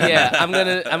friend. Like, Yeah, I'm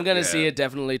gonna Yeah. see it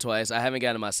definitely twice. I haven't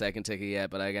gotten my second ticket yet,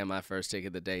 but I got my first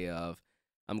ticket the day of.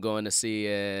 I'm going to see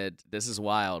it. This is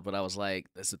wild, but I was like,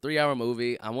 it's a 3-hour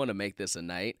movie. I want to make this a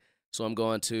night, so I'm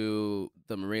going to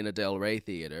the Marina Del Rey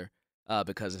Theater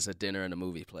because it's a dinner and a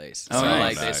movie place. Oh, so nice.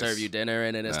 like they Nice. serve you dinner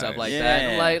and stuff Nice. like that.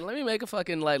 I'm Yeah. like, let me make a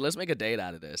fucking let's make a date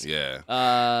out of this. Yeah.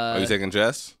 Are you taking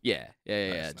Jess? Yeah.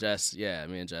 Nice. Jess,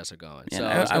 me and Jess are going. Yeah, so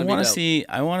I it's gonna be want to dope. see.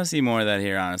 I want to see more of that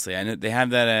here. Honestly, I know they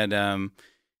have that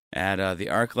at the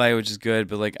ArcLight, which is good.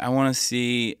 But like, I want to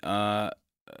see,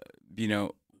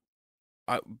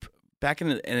 back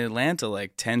in Atlanta,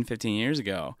 like 10, 15 years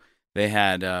ago, they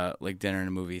had like dinner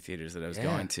and movie theaters that I was Yeah.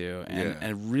 going to, and Yeah.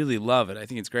 I really love it. I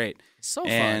think it's great. So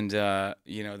fun. And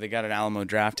they got an Alamo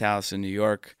Draft House in New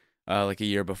York like a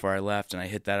year before I left, and I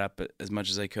hit that up as much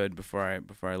as I could before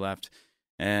I left.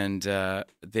 And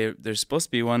there's supposed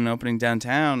to be one opening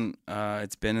downtown.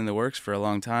 It's been in the works for a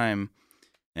long time,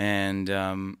 and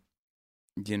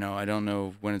I don't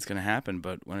know when it's gonna happen,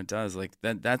 but when it does, like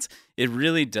it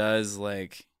really does.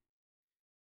 Like,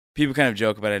 people kind of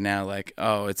joke about it now, like,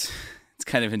 oh, it's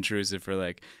kind of intrusive for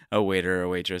like a waiter or a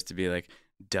waitress to be like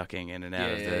ducking in and out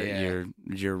of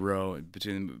your row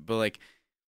between them. But like,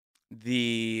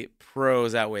 the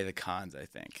pros outweigh the cons, I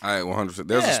think. All right, 100%.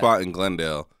 There's a Yeah. spot in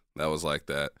Glendale that was like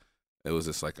that. It was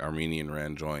this like Armenian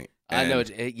ran joint. I know. And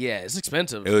It's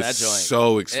expensive. It was that joint.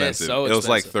 so expensive. so It was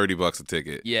like expensive. $30 a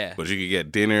ticket. Yeah. But you could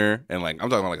get dinner and like I'm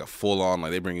talking about like a full on,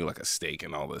 like they bring you like a steak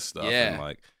and all this stuff. Yeah. And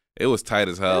like it was tight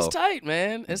as hell. It's tight,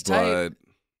 man. It's tight. But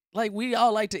Like, we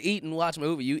all like to eat and watch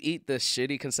movie. You eat the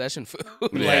shitty concession food,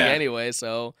 like, Yeah. anyway.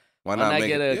 So why why not not make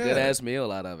get it? a good ass meal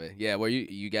out of it? Yeah. Where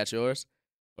you got yours,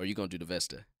 or you gonna do the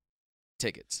Vista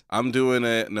tickets? I'm doing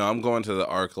it. No, I'm going to the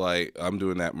ArcLight. I'm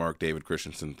doing that Mark David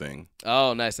Christensen thing.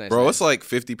 Oh, nice. Bro, nice. it's like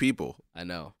 50 people. I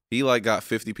know. He like got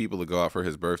 50 people to go out for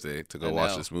his birthday to go I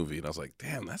watch know. this movie, and I was like,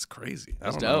 "Damn, that's crazy."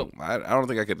 That's I don't dope. know. I don't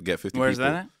think I could get 50. Where's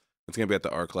people. that at? It's gonna be at the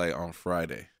ArcLight on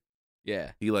Friday.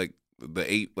 Yeah. He like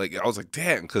the 8. Like I was like,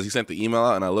 "Damn," because he sent the email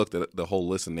out, and I looked at the whole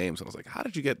list of names, and I was like, "How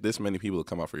did you get this many people to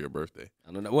come out for your birthday?"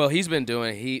 I don't know. Well, he's been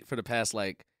doing Heat for the past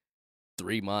like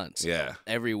 3 months. Yeah,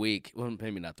 Every week. Well,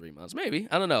 maybe not 3 months. Maybe.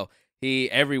 I don't know.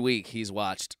 Every week he's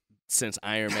watched since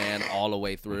Iron Man all the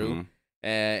way through. Mhm.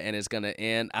 And it's gonna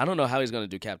end. I don't know how he's gonna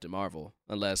do Captain Marvel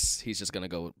unless he's just gonna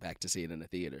go back to see it in the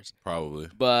theaters. probably.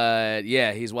 But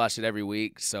yeah, he's watched it every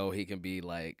week, so he can be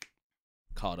like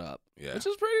caught up, Yeah, which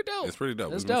is pretty dope. it's pretty dope.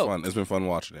 It's It's been dope. fun. It's been fun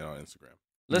watching it on Instagram.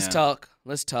 Let's Yeah. talk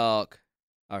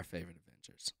our favorite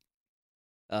Avengers.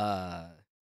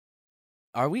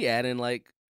 Are we adding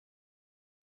like?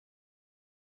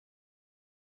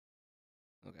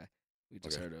 Okay, we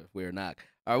just Okay. heard a weird knock.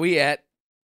 Are we at?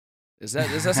 Is that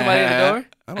somebody at the door?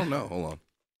 I don't know. Hold on.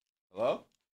 Hello?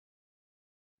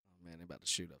 Oh man, they about to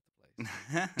shoot up the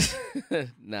place.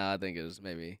 No, I think it's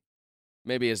maybe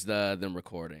it's them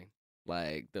recording,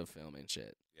 like the filming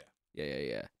shit.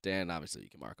 Yeah. Dan, obviously you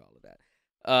can mark all of that.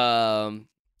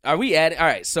 Are we adding? All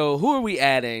right, so who are we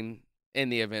adding in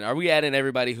the event? Are we adding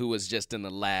everybody who was just in the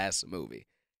last movie?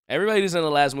 Everybody who's in the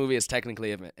last movie is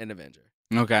technically an Avenger.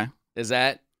 Okay. Is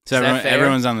that So is that fair?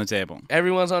 everyone's on the table.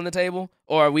 Everyone's on the table,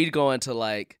 or are we going to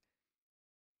like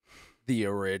the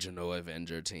original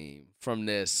Avenger team from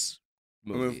this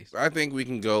movie? I think we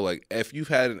can go like if you've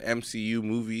had an MCU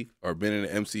movie or been in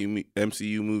an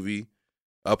MCU movie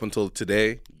up until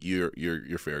today, you're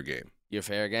fair game. Your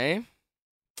fair game?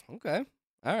 Okay.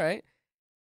 All right.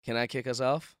 Can I kick us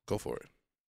off? Go for it.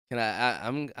 Can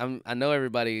I know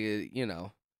everybody,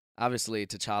 obviously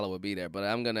T'Challa would be there, but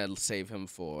I'm going to save him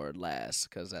for last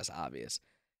cuz that's obvious.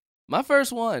 My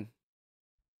first one.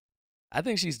 I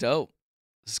think she's dope.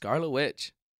 Scarlet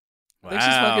Witch. I think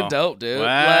she's fucking dope, dude.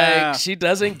 Wow. Like, she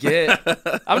doesn't get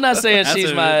I'm not saying That's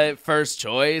she's a- my first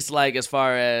choice, like as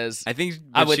far as I think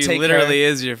I would she take literally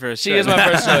is your first she choice. is my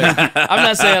first choice. I'm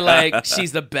not saying like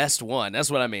she's the best one.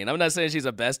 That's what I mean. I'm not saying she's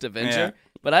the best Avenger, Yeah.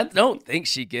 but I don't think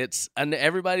she gets. And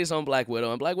everybody's on Black Widow,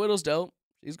 and Black Widow's dope.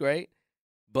 She's great,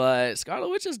 But Scarlet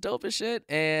Witch is dope as shit.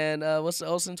 And what's the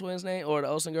Olsen twins' name? Or the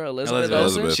Olsen girl, Elizabeth Olsen?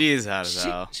 Elizabeth. She's hot as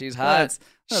hell. She's hot. Let's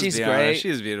She's be great. honest,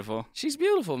 she's beautiful. She's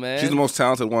beautiful, man. She's the most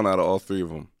talented one out of all three of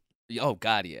them. Oh,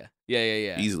 God, yeah.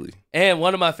 Yeah. Easily. And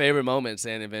one of my favorite moments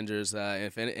in Avengers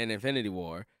in Infinity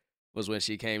War was when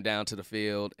she came down to the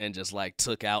field and just, like,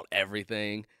 took out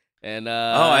everything. And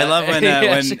I love when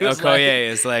Okoye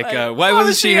is like, why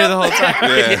wasn't she here the whole time?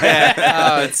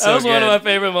 Yeah. Oh, it's so that was one of good. my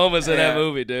favorite moments in that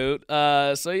movie, dude.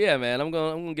 So yeah, man, I'm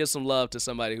gonna give some love to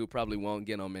somebody who probably won't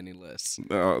get on many lists.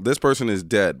 This person is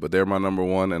dead, but they're my number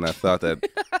one, and I thought that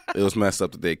it was messed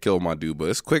up that they killed my dude. But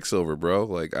it's Quicksilver, bro.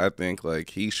 Like, I think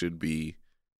like he should be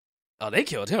Oh, they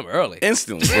killed him early.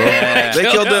 instantly, bro. Yeah. They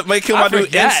killed him. They killed my dude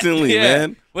forgot. instantly, Yeah.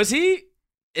 man. Was he?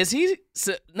 Is he?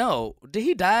 No. Did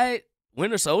he die?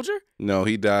 Winter Soldier No,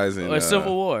 he dies in or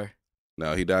Civil War?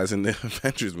 No, he dies in the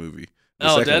Avengers movie. The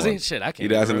Oh, second does he? one. Shit, I can't. He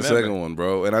dies in even the remember. second one,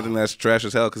 bro. And I think that's trash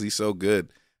as hell because he's so good.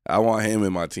 I want him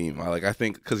in my team. I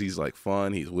think because he's like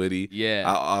fun, he's witty. Yeah.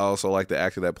 I also like the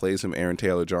actor that plays him, Aaron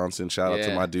Taylor Johnson. Shout out to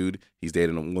Yeah. my dude. He's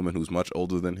dating a woman who's much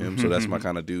older than him, so that's my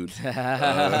kind of dude.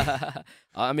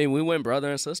 I mean, we went brother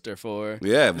and sister for.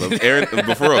 Yeah, but Aaron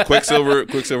before a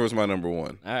Quicksilver's my number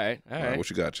one. All right. What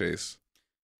you got, Chase?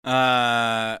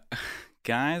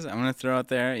 Guys, I'm gonna throw out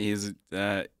there. He's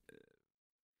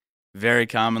very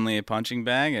commonly a punching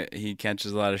bag. He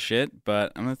catches a lot of shit,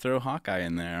 but I'm gonna throw Hawkeye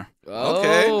in there.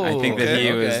 Okay. Oh, I think that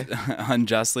he okay. was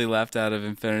unjustly left out of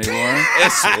Infinity War.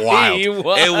 It's wild. He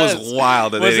was. It was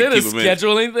wild that Was they it a didn't keep him in.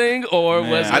 scheduling thing or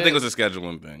Man. was I think it was a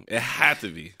scheduling thing. It had to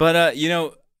be. But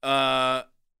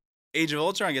Age of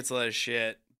Ultron gets a lot of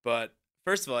shit. But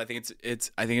first of all, I think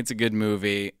it's a good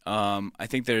movie. I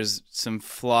think there's some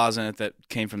flaws in it that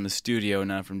came from the studio,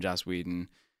 not from Joss Whedon.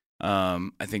 I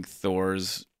think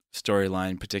Thor's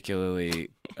storyline particularly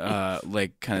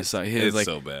like kind of sucked. It's like,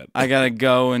 so bad. I gotta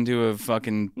go into a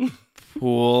fucking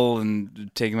pool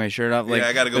and take my shirt off. Like, Yeah,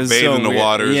 I gotta go it was bathe in the weird.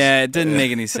 waters. Yeah, it didn't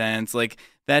make any sense. Like,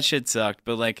 that shit sucked.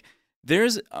 But like,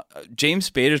 there's James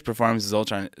Spader's performance as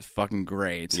Ultron is fucking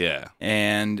great. Yeah.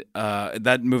 And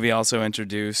that movie also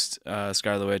introduced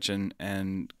Scarlet Witch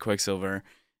and Quicksilver,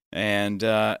 and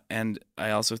I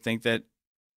also think that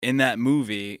in that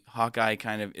movie, Hawkeye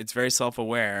it's very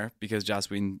self-aware because Joss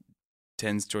Whedon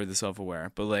tends toward the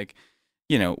self-aware. But like,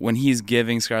 you know, when he's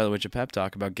giving Scarlet Witch a pep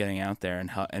talk about getting out there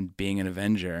and being an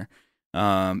Avenger,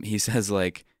 he says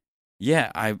like,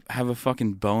 yeah, I have a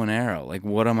fucking bow and arrow. Like,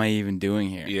 what am I even doing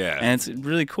here? Yeah. And it's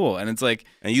really cool. And it's like,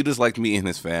 And you just like meeting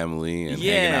his family and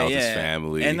hanging out with his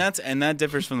family. and that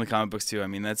differs from the comic books too. I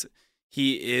mean,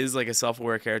 he is like a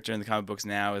self-aware character in the comic books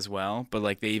now as well, but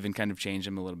like they even kind of changed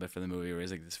him a little bit for the movie where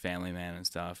he's like this family man and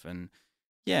stuff. And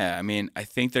yeah, I mean, I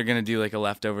think they're gonna do like a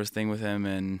leftovers thing with him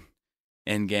in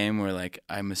Endgame where like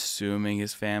I'm assuming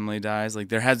his family dies. Like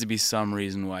there has to be some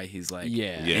reason why he's like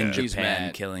in He's Japan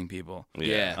mad. killing people.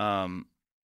 Yeah.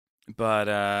 But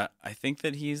I think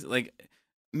that he's like,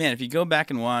 man, if you go back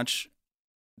and watch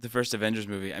the first Avengers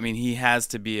movie, I mean, he has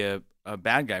to be a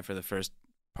bad guy for the first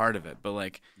part of it. But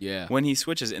like, Yeah. when he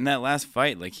switches in that last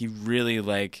fight, like he really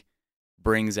like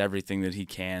brings everything that he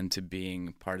can to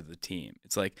being part of the team.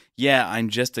 It's like, yeah, I'm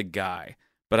just a guy,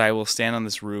 but I will stand on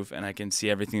this roof and I can see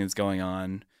everything that's going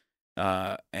on,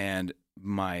 and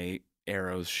my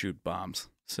arrows shoot bombs.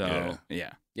 So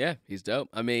yeah. Yeah, he's dope.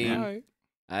 I mean, Yeah.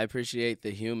 I appreciate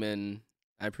the humans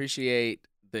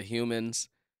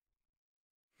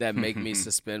that make me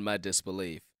suspend my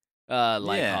disbelief,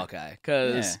 like Yeah. Hawkeye.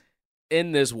 Because Yeah.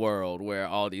 in this world where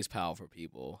all these powerful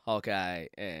people, Hawkeye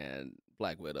and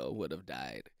Black Widow would have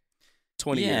died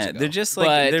 20 years ago. they're just like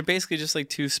But- they're basically just like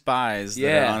two spies that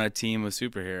Yeah. are on a team of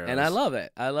superheroes. and I love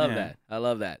it. I love Yeah. that. I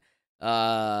love that.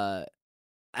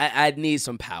 I need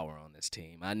some power on this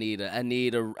team. I need an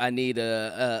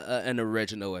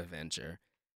original Avenger.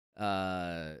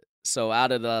 So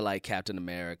out of the like Captain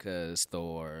America's,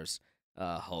 Thor's,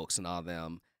 Hulk's, and all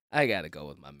them, I gotta go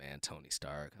with my man Tony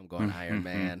Stark. I'm going Iron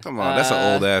Man. Come on, that's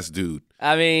an old ass dude.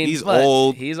 I mean, He's but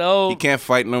old. He's old. He can't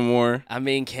fight no more. I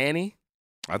mean, can he?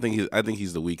 I think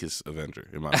he's the weakest Avenger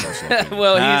in my personal opinion.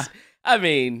 Well, he's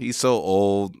He's so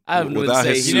old. I wouldn't Without say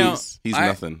his he suit, was- he's I-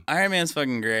 nothing. Iron Man's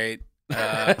fucking great.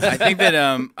 I think that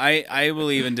I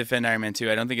will even defend Iron Man 2.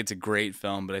 I don't think it's a great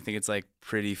film, but I think it's like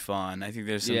pretty fun. I think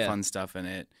there's some fun stuff in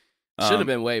it. should have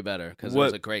been way better because it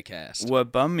was a great cast.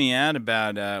 What bummed me out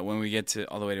about when we get to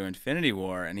all the way to Infinity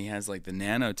War and he has like the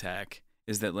nanotech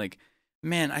is that like,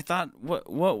 man, I thought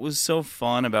what was so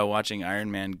fun about watching Iron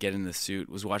Man get in the suit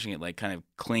was watching it like kind of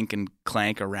clink and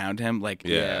clank around him, like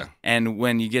Yeah. And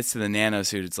when you get to the nano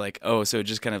suit, it's like, oh, so it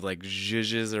just kind of like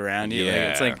zhuzhes around you. Like,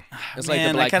 it's like Yeah. It's like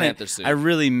the Black Panther suit. I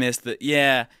really missed the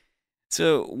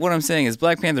So what I'm saying is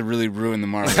Black Panther really ruined the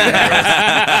Marvel universe.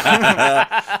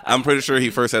 I'm pretty sure he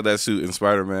first had that suit in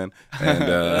Spider-Man. And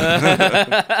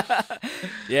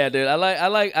yeah, dude, I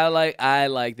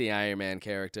like the Iron Man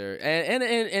character,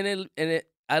 and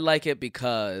I like it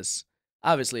because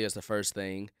obviously it's the first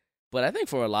thing, but I think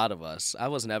for a lot of us, I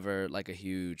was never like a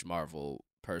huge Marvel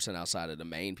person outside of the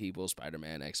main people,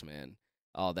 Spider-Man, X-Men,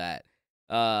 all that.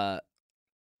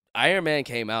 Iron Man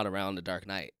came out around the Dark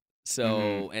Knight.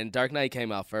 So, and Dark Knight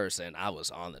came out first, and I was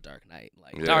on the Dark Knight.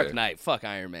 Like, Dark Knight, fuck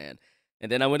Iron Man.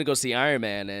 And then I went to go see Iron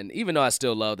Man, and even though I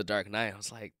still love the Dark Knight, I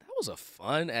was like, that was a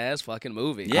fun-ass fucking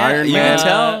movie. Yeah, Iron Man. Can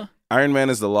tell. Iron Man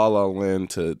is the La La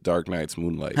Land to Dark Knight's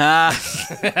Moonlight.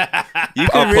 You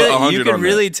could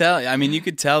really tell. I mean, you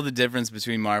could tell the difference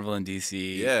between Marvel and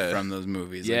DC from those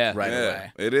movies right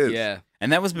away. It is. Yeah.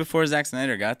 And that was before Zack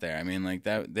Snyder got there. I mean, like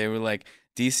that they were like,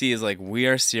 DC is like, we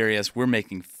are serious. We're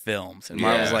making films. And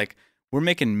Marvel's like, we're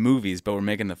making movies, but we're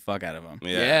making the fuck out of them.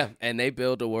 Yeah. And they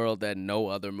build a world that no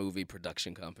other movie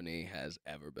production company has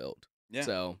ever built. Yeah.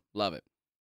 So, love it.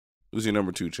 Who's your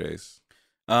number 2, Chase?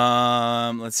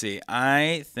 Let's see.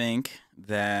 I think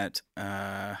that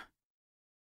I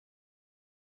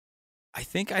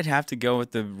think I'd have to go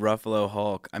with the Ruffalo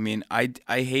Hulk. I mean, I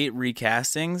hate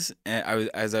recastings.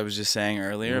 As I was just saying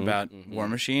earlier about War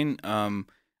Machine.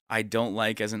 I don't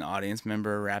like, as an audience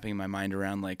member, wrapping my mind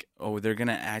around like, oh, they're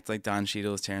gonna act like Don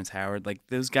Cheadle as Terrence Howard. Like,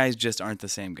 those guys just aren't the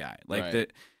same guy.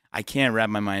 Like, I can't wrap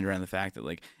my mind around the fact that,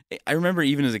 like, I remember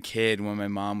even as a kid when my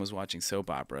mom was watching soap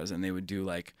operas and they would do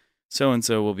like, so and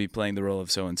so will be playing the role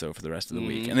of so and so for the rest of the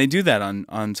week, and they do that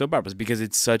on soap operas because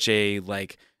it's such a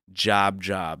like job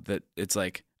that it's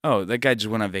like, oh, that guy just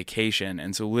went on vacation,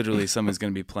 and so literally someone's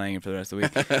gonna be playing it for the rest of the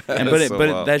week. And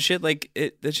but that shit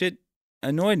that shit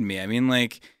annoyed me. I mean,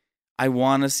 like, I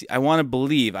want to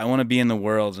believe, I want to be in the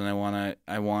world, and I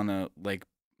want to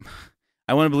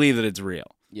believe that it's real.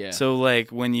 Yeah. So like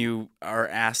when you are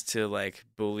asked to like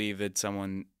believe that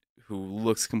someone who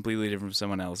looks completely different from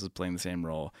someone else is playing the same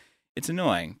role, it's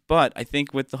annoying. But I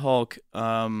think with the Hulk,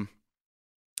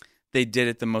 they did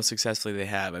it the most successfully they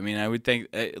have. I mean, I would think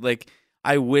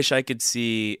I wish I could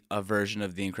see a version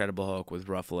of the Incredible Hulk with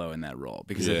Ruffalo in that role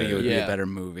because I think it would be a better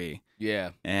movie. Yeah.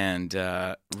 And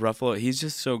Ruffalo, he's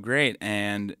just so great,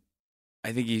 and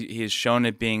I think he has shown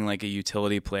it being like a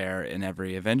utility player in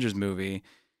every Avengers movie,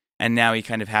 and now he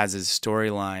kind of has his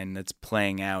storyline that's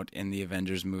playing out in the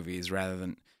Avengers movies rather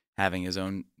than having his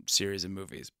own series of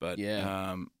movies. But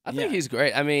I think he's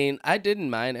great. I mean, I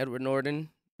didn't mind Edward Norton.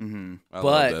 I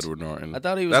love Edward Norton. I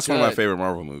thought he was. That's good. one of my favorite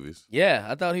Marvel movies. Yeah,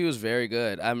 I thought he was very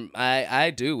good. I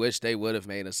do wish they would have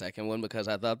made a second one because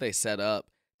I thought they set up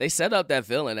that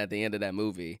villain at the end of that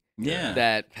movie. Yeah,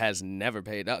 that has never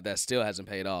paid off. That still hasn't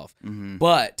paid off. Mm-hmm.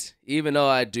 But even though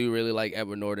I do really like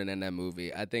Edward Norton in that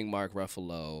movie, I think Mark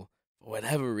Ruffalo, for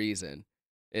whatever reason,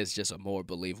 is just a more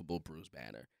believable Bruce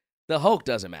Banner. The Hulk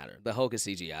doesn't matter. The Hulk is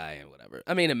CGI and whatever.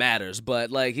 I mean, it matters, but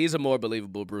like he's a more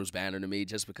believable Bruce Banner to me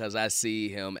just because I see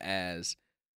him as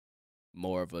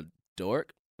more of a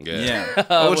dork.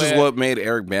 Yeah. Which is what made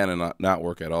Eric Bana not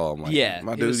work at all. I'm like,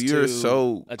 my dude, you're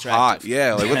so attractive. hot.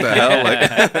 Yeah, like what the hell?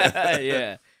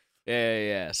 Like,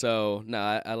 yeah. So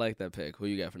no, I like that pick. Who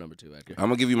you got for number 2, Edgar? I'm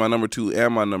gonna give you my number 2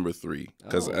 and my number 3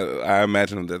 because I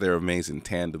imagine that they're an amazing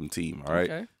tandem team. All right,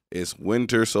 okay. It's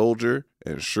Winter Soldier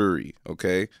and Shuri.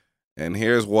 Okay. And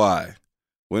here's why.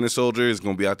 Winter Soldier is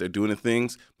going to be out there doing the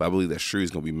things, but I believe that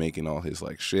Shuri's going to be making all his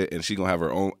like shit, and she's going to have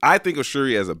her own. I think of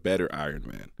Shuri as a better Iron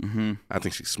Man. Mm-hmm. I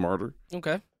think she's smarter.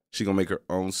 Okay. She's going to make her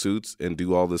own suits and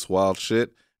do all this wild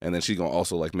shit, and then she's going to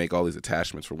also like make all these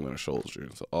attachments for Winter Soldier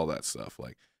and so all that stuff.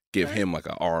 Like give him like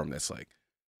an arm that's like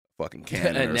fucking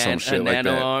cannon or some shit like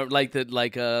that. Arm,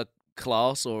 like a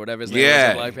Klaus or whatever his name is.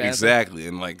 Yeah, exactly.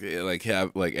 And like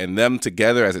have like and them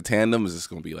together as a tandem is just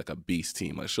gonna be like a beast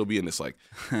team. Like she'll be in this like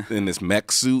in this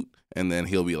mech suit, and then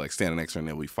he'll be like standing next to her, and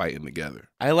they'll be fighting together.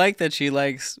 I like that she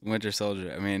likes Winter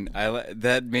Soldier. I mean,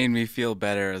 that made me feel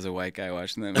better as a white guy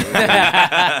watching that movie.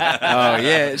 Oh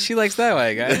yeah, she likes that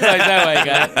white guy. She likes that white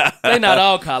guy. They're not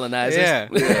all colonizers. Yeah,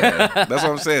 that's what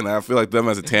I'm saying. I feel like them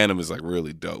as a tandem is like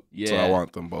really dope. Yeah. So I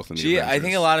want them both in the Avengers. I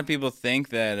think a lot of people think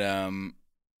that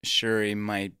Shuri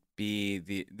might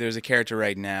be there's a character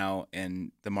right now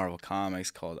in the Marvel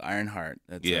comics called Ironheart.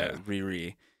 That's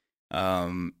Riri,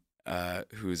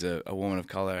 who's a woman of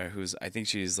color I think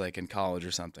she's like in college or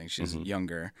something. She's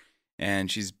younger, and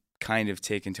she's kind of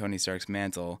taken Tony Stark's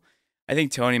mantle. I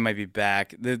think Tony might be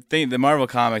back. The Marvel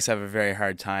comics have a very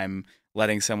hard time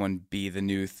letting someone be the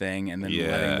new thing and then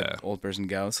letting the old person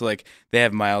go. So like they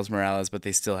have Miles Morales, but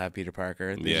they still have Peter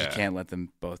Parker. They just can't let them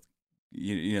both.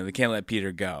 You know, they can't let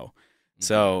Peter go.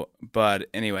 So, but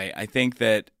anyway, I think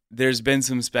that there's been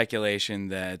some speculation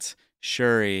that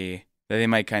Shuri, that they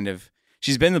might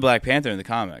she's been the Black Panther in the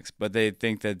comics, but they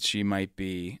think that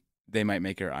they might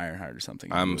make her Ironheart or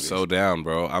something. I'm so down,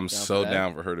 bro. I'm so for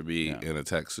down for her to be in a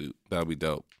tech suit. That'd be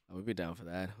dope. I would be down for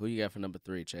that. Who you got for number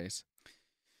 3, Chase?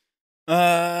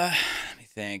 Let me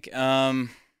think. I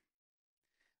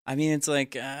mean, it's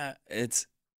like I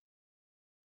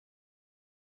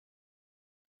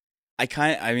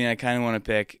kind of want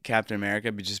to pick Captain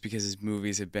America, but just because his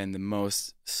movies have been the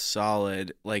most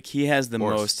solid. Like, he has the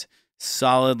most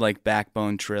solid, like,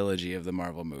 backbone trilogy of the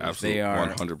Marvel movies. Absolutely, they are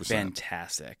 100%.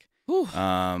 fantastic. Whew. So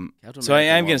I'm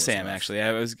America gonna say him. rough. Actually,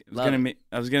 I was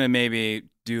gonna maybe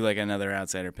do like another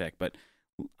outsider pick, but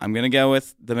I'm gonna go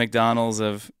with the McDonald's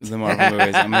of the Marvel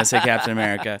movies. I'm gonna say Captain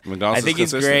America. McDonald's I think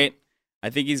is he's consistent.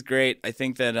 great. I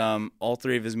think that all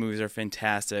 3 of his movies are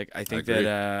fantastic. I think agree.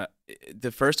 that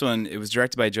the first one, it was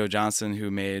directed by Joe Johnston,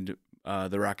 who made The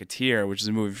Rocketeer, which is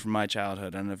a movie from my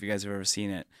childhood. I don't know if you guys have ever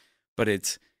seen it, but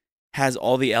it has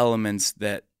all the elements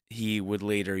that he would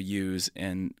later use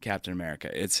in Captain America.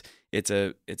 It's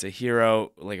a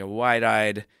hero, like a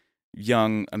wide-eyed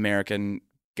young American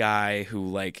guy who,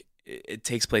 like, it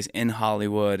takes place in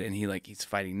Hollywood, and he's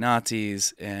fighting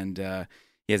Nazis, and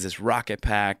he has this rocket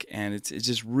pack, and it's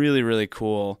just really, really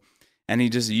cool. And he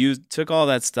just took all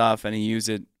that stuff and he used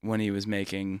it when he was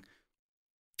making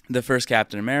the first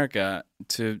Captain America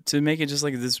to make it just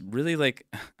like this really, like,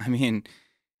 I mean,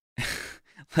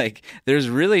 like, there's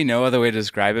really no other way to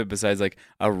describe it besides like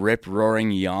a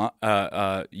rip-roaring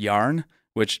yarn,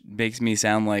 which makes me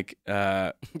sound like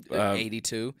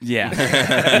 82. Yeah,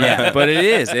 yeah. But it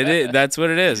is. That's what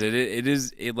it is.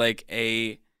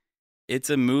 It's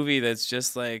a movie that's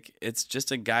just like, it's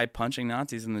just a guy punching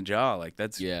Nazis in the jaw. Like,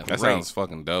 that's Yeah. That great. sounds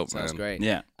fucking dope, Sounds man. great.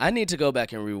 Yeah. I need to go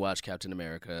back and rewatch Captain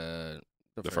America,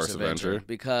 the first Avenger,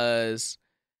 because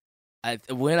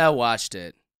when I watched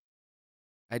it,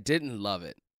 I didn't love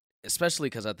it, especially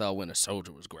because I thought Winter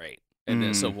Soldier was great, and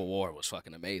then Civil War was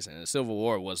fucking amazing. And Civil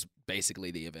War was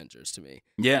basically the Avengers to me.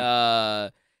 Yeah.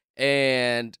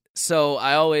 And so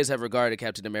I always have regarded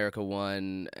Captain America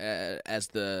 1 as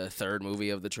the third movie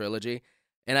of the trilogy.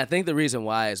 And I think the reason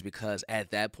why is because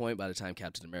at that point, by the time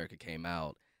Captain America came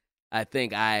out, I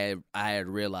think I had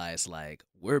realized, like,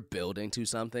 we're building to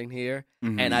something here.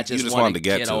 Mhm. And I You just just wanted wanted to to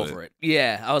get get to over it.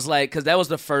 Yeah, I was like, because that was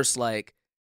the first, like,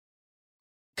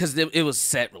 because it was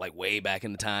set like way back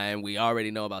in the time. We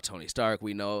already know about Tony Stark.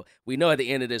 We know at the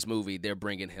end of this movie they're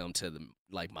bringing him to the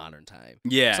like modern time.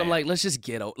 Yeah. So I'm like, let's just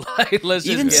get over. Like, let's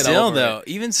even just get still over though, it.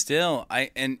 even still, I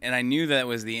knew that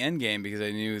was the end game because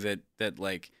I knew that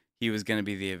like he was gonna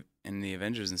be in the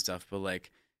Avengers and stuff. But like,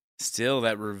 still,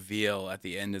 that reveal at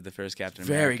the end of the first Captain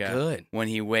Very America, good. when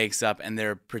he wakes up and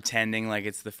they're pretending like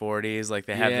it's the 40s, like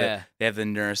they have the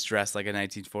nurse dressed like a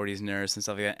 1940s nurse and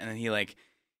stuff like that, and then he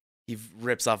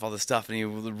rips off all the stuff and he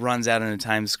runs out into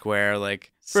Times Square.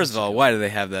 Like, first of all, why do they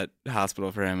have that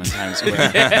hospital for him in Times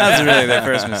Square? That's really their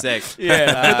first mistake. Yeah,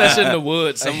 put that shit in the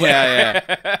woods somewhere.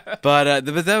 Yeah. But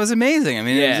that was amazing. I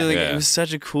mean, Yeah. it was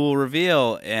such a cool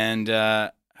reveal. And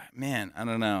man, I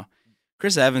don't know.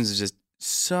 Chris Evans is just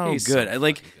so He's so good.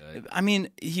 fucking good. I mean,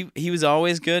 he was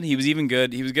always good. He was even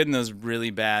good. He was good in those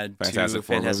really bad Fantastic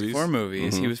Four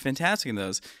movies. Mhm. He was fantastic in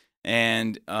those.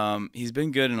 And he's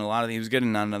been good in a lot of. He was good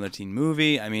in Not Another Teen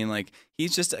Movie. I mean, like,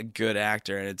 he's just a good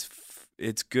actor, and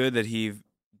it's good that he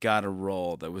got a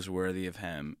role that was worthy of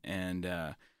him. And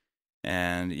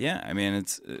yeah, I mean,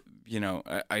 it's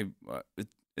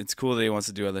it's cool that he wants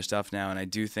to do other stuff now, and I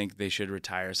do think they should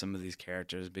retire some of these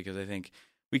characters because I think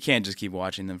we can't just keep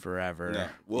watching them forever. Yeah.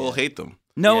 We'll hate them.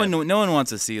 No one wants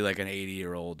to see like an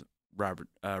 80-year-old Robert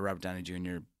Downey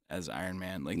Jr. as Iron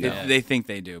Man. Like, No. they think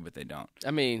they do, but they don't.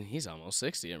 I mean, he's almost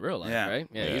 60 in real life, Yeah. right?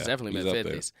 Yeah, Yeah, he's definitely he's mid up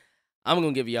there. 50s. I'm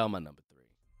gonna give y'all my number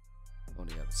 3 on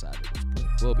the other side of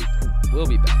this break. We'll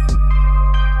be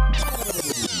back.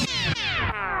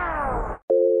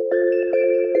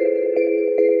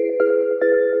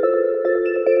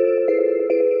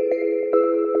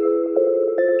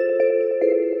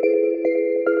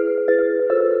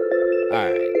 All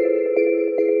right.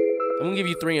 I'm gonna give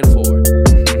you 3 and 4.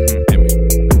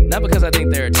 Not because I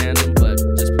think they're a tandem, but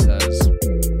just because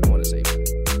I want to save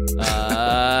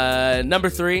it. Number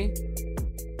 3,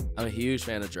 I'm a huge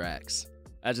fan of Drax.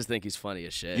 I just think he's funny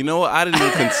as shit. You know what? I didn't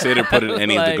even consider putting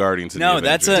any of the Like, Guardians in No, the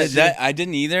that's Avengers. that I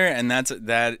didn't either, and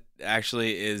that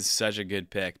actually is such a good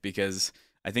pick because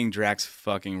I think Drax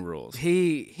fucking rules.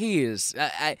 He is.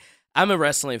 I'm a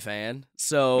wrestling fan,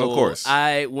 so Of course.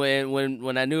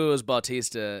 when I knew it was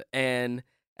Bautista, and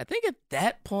I think at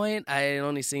that point I had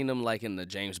only seen him like in the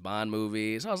James Bond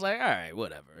movies. I was like, all right,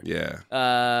 whatever.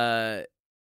 Yeah.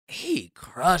 He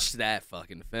crushed that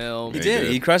fucking film. He did.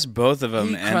 He crushed both of them.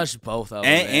 He crushed both of them.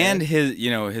 And his,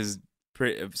 his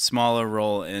smaller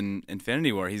role in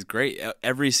Infinity War. He's great.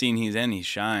 Every scene he's in, he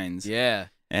shines. Yeah.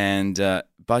 And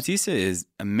Bautista is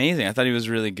amazing. I thought he was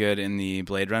really good in the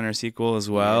Blade Runner sequel as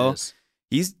well. Yes.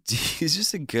 He's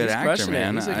just a good actor, crushing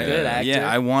man. He's a good actor. Yeah,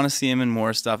 I want to see him in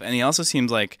more stuff. And he also seems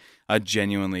like a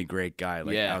genuinely great guy,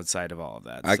 outside of all of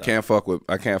that. I can't fuck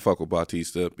with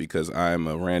Bautista because I'm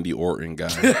a Randy Orton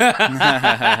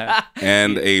guy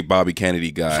and a Bobby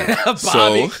Kennedy guy.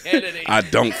 Kennedy. I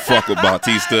don't fuck with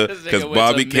Bautista because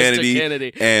Bobby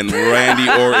Kennedy and Randy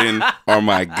Orton are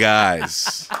my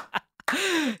guys.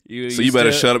 You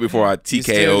better shut up before I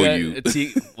TKO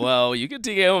you. Well, you can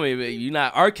TKO me, but you're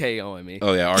not RKOing me.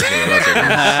 Oh yeah,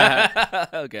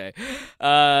 RKO. Okay.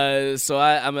 So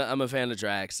I'm a fan of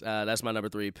Drax. That's my number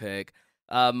 3 pick.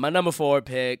 My number 4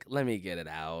 pick. Let me get it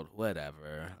out.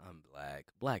 Whatever. I'm black.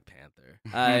 Black Panther.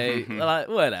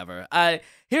 Whatever.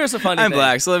 Here's a funny. I'm thing.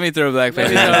 black, so let me throw Black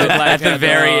Panther at the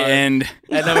very end.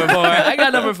 At number 4, I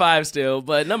got number 5 still,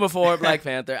 but number 4, Black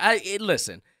Panther.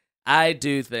 Listen. I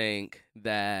do think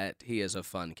that he is a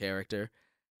fun character.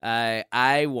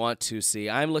 I want to see.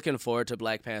 I'm looking forward to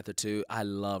Black Panther 2. I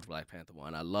loved Black Panther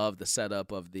 1. I loved the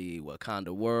setup of the Wakanda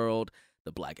world,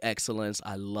 the Black excellence.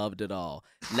 I loved it all.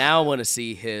 Now I want to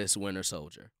see his Winter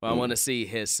Soldier. I want to see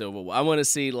his Civil War. I want to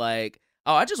see I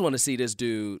just want to see this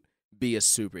dude be a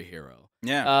superhero.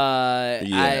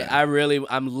 Yeah.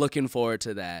 I'm looking forward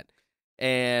to that.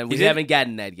 And we haven't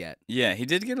gotten that yet. Yeah, he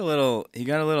got a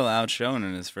little outshone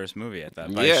in his first movie, I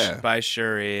thought. By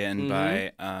Shuri and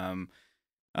by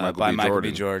Michael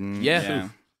B. Jordan. Yeah.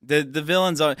 The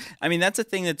villains are, that's a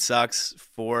thing that sucks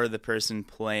for the person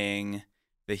playing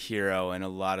the hero in a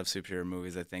lot of superhero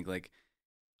movies, I think.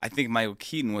 I think Michael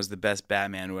Keaton was the best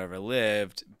Batman who ever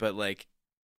lived, but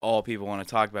all people want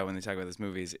to talk about when they talk about these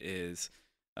movies is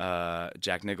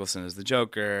Jack Nicholson as the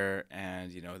Joker,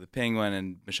 and the Penguin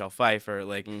and Michelle Pfeiffer,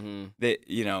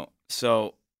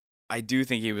 So I do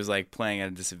think he was playing at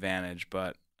a disadvantage,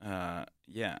 but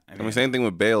same thing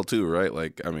with Bale too, right?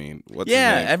 What's his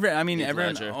name? Everyone. Heath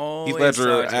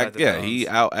Ledger, he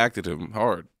outacted him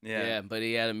hard. Yeah, but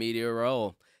he had a meteor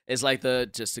role. It's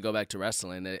just to go back to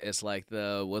wrestling, it's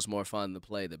what's more fun to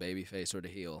play, the baby face or the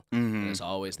heel? Mm-hmm. It's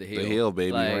always the heel. The heel,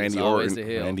 baby.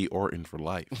 Randy Orton for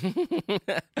life.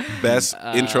 Best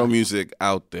intro music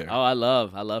out there. Oh, I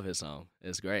love his song.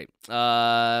 It's great. Take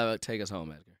us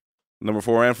home, Edgar. Number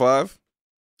 4 and 5?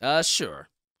 Sure.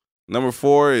 Number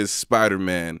 4 is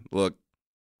Spider-Man. Look,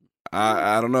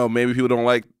 I don't know, maybe people don't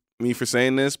like me for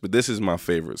saying this, but this is my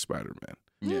favorite Spider-Man.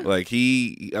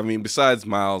 Yeah. Besides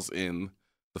Miles in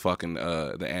the fucking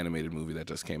the animated movie that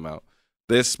just came out,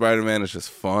 this Spider-Man is just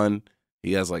fun.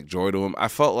 He has joy to him. I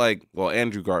felt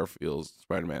Andrew Garfield's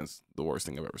Spider-Man's the worst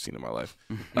thing I've ever seen in my life.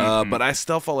 But I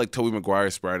still felt like Tobey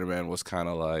Maguire's Spider-Man was kind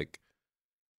of the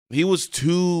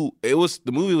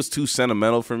movie was too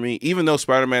sentimental for me. Even though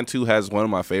Spider-Man 2 has one of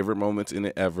my favorite moments in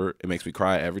it ever. It makes me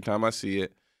cry every time I see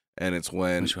it. And it's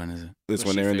when which one is it? It's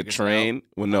when they're in the train.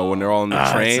 When they're all in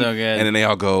the train, so good. And then they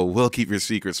all go, "We'll keep your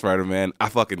secret, Spider-Man." I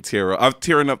fucking tear up. I'm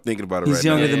tearing up thinking about it. He's right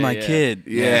younger now. than my kid.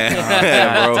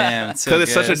 Yeah, bro. Damn, Because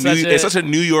it's such a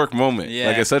New York moment.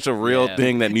 Yeah. It's such a real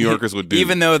thing that New Yorkers would do.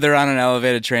 Even though they're on an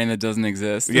elevated train that doesn't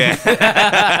exist. Yeah,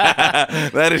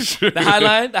 that is true. The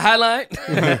highlight.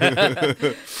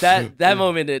 that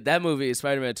moment, that movie,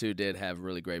 Spider-Man 2 did have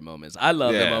really great moments. I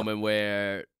love the moment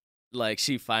where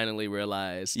she finally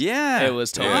realized it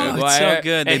was Tobey Maguire. It's so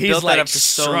good. They and he's built that up for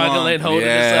so struggling, long. holding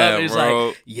this up. And he's bro.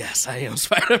 like, yes, I am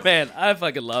Spider-Man. I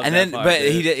fucking love and that then, part. But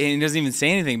he doesn't even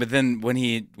say anything. But then when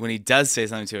he does say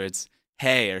something to her, it's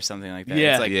hey or something like that.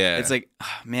 Yeah. It's oh,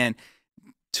 man,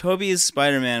 Tobey's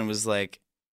Spider-Man was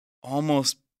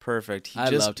almost perfect. I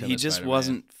loved him He as just Spider-Man.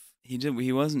 wasn't.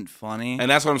 He wasn't funny. And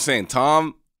that's what I'm saying.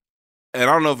 Tom, and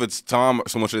I don't know if it's Tom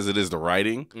so much as it is the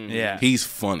writing. Yeah. He's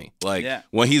funny.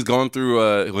 When he's going through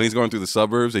the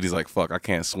suburbs and he's like, "Fuck, I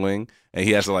can't swing," and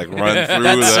he has to run through.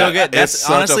 That's so good. That's such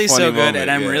a honestly funny so good, moment.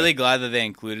 and I'm Yeah. really glad that they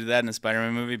included that in the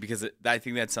Spider-Man movie because I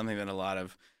think that's something that a lot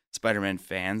of Spider-Man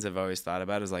fans have always thought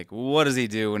about is what does he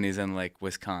do when he's in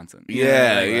Wisconsin?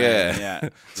 Yeah.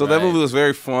 So that movie was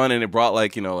very fun, and it brought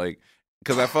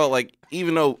because I felt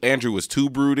even though Andrew was too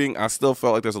brooding, I still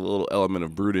felt like there's a little element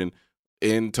of brooding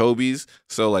in Tobey's.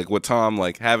 So with Tom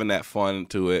having that fun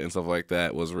to it and stuff like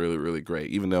that was really, really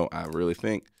great. Even though I really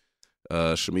think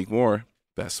Shameik Moore,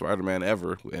 best Spider-Man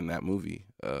ever in that movie,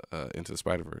 Into the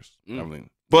Spider-Verse.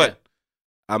 But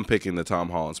I'm picking the Tom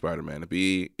Holland Spider-Man to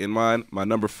be in mine. My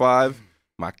number 5,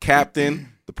 My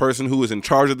captain, the person who is in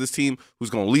charge of this team, who's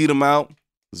going to lead them out,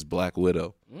 is Black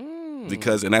Widow. And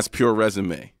that's pure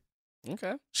resume.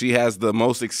 Okay. She has the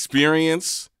most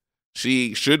experience.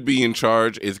 She should be in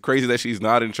charge. It's crazy that she's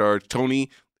not in charge. Tony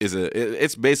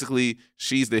it's basically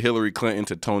she's the Hillary Clinton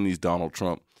to Tony's Donald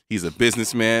Trump. He's a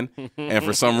businessman, and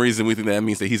for some reason we think that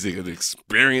means that he's an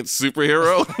experienced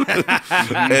superhero,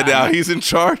 and now he's in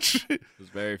charge. It's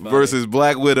very funny. Versus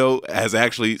Black Widow has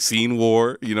actually seen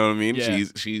war. You know what I mean? Yeah.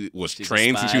 She's She's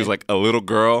trained a since spy. she was like a little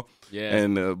girl. Yeah.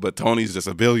 And but Tony's just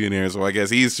a billionaire, so I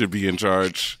guess he should be in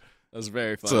charge. That's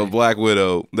very funny. So Black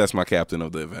Widow, that's my captain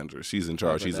of the Avengers. She's in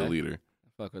charge. She's a leader.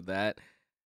 Fuck with that.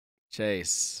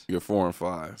 Chase. You're 4 and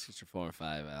 5. Let's get your 4 and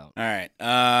 5 out. All right.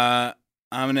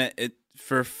 I'm gonna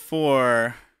for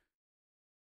 4.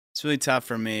 It's really tough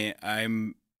for me.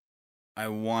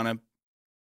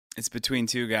 It's between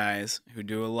two guys who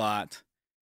do a lot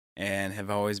and have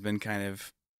always been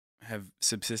have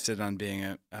subsisted on being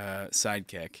a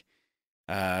sidekick.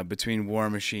 Between War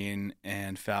Machine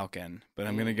and Falcon, but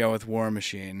I'm gonna go with War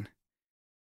Machine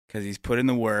because he's put in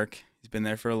the work. He's been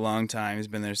there for a long time. He's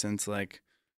been there since like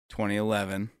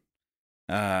 2011,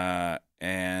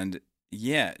 and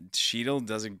yeah, Cheadle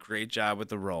does a great job with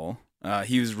the role.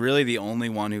 He was really the only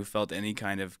one who felt any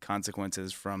kind of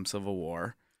consequences from Civil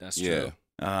War. That's true.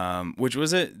 Which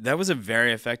was that was a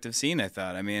very effective scene, I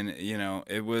thought. I mean,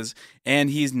 it was, and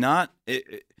he's not.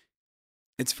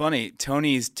 It's funny.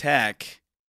 Tony's tech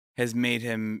has made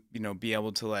him, be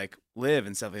able to like live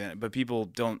and stuff like that. But people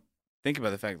don't think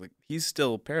about the fact like he's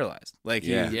still paralyzed. Like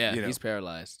he's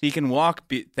paralyzed. He can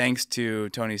walk thanks to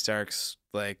Tony Stark's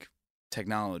like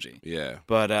technology. Yeah.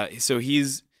 But so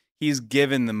he's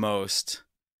given the most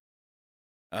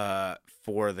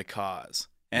for the cause.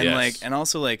 And Yes. and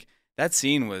also like that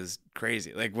scene was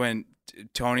crazy. Like when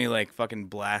Tony like fucking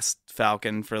blasts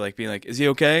Falcon for like being like, "Is he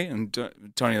okay?" And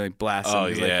Tony like blasts him. Oh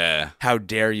He's yeah. like, "How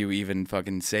dare you even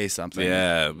fucking say something?"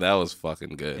 Yeah, that was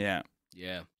fucking good. Yeah.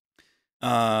 Yeah.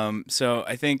 So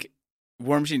I think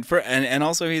War Machine and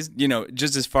also he's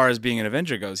just as far as being an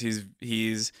Avenger goes,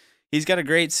 he's got a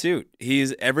great suit.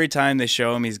 He's every time they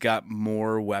show him, he's got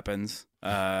more weapons.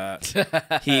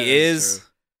 He is true.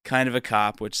 kind of a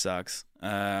cop, which sucks.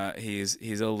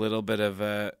 He's a little bit of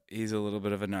a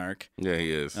narc. Yeah,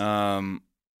 he is.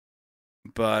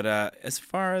 But as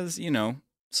far as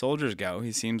soldiers go,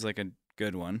 he seems like a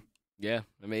good one. Yeah.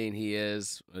 I mean, he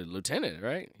is a lieutenant,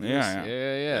 right?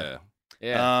 Yeah.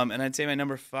 Yeah. And I'd say my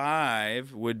number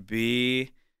 5 would be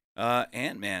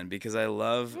Ant-Man because I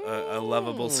love a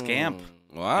lovable scamp.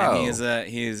 Wow. And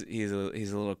he's a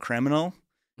little criminal,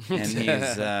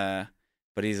 and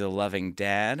but he's a loving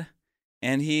dad.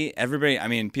 And everybody, I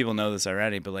mean, people know this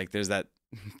already, but like, there's that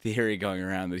theory going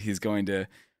around that he's going to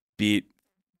beat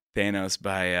Thanos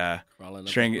by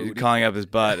calling up his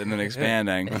butt and then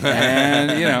expanding.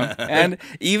 And and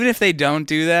even if they don't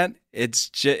do that, it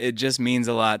just means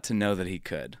a lot to know that he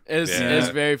could. It's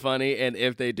very funny, and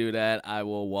if they do that, I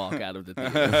will walk out of the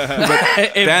theater.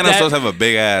 Thanos does have a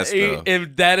big ass, though.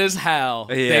 If that is how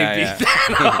they beat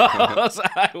Thanos,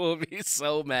 I will be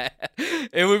so mad.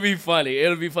 It would be funny.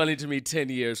 It'll be funny to me 10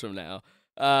 years from now.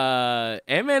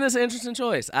 Ant-Man is an interesting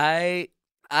choice. I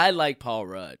like Paul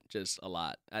Rudd just a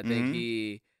lot. I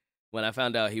think when I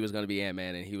found out he was going to be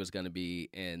Ant-Man and he was going to be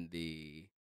in the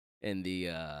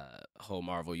whole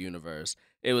Marvel universe,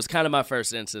 it was kind of my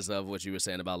first instance of what you were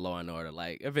saying about Law and Order.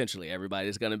 Like, eventually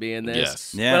everybody's going to be in this.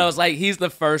 Yes. Yeah. But I was like, he's the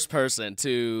first person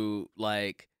to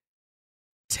like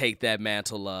take that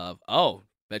mantle of, oh,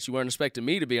 bet you weren't expecting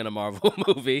me to be in a Marvel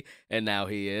movie, and now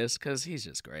he is, because he's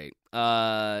just great.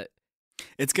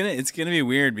 It's gonna be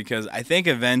weird because I think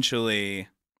eventually,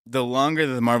 the longer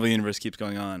the Marvel universe keeps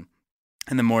going on,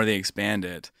 and the more they expand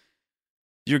it,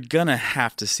 you're gonna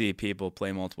have to see people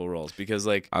play multiple roles because,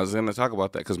 like, I was gonna talk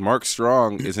about that because Mark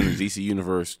Strong is in the DC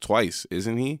universe twice,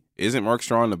 isn't he? Isn't Mark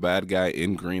Strong the bad guy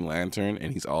in Green Lantern,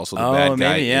 and he's also the bad guy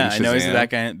maybe, yeah. in Shazam? I know he's the bad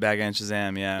guy in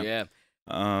Shazam. Yeah. Yeah.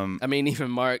 I mean,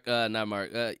 even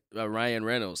Ryan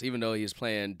Reynolds, even though he's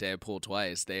playing Deadpool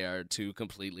twice, they are two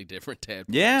completely different Deadpools.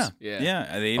 Yeah.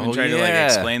 They even tried to like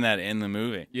explain that in the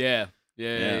movie. Yeah.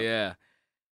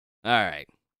 All right.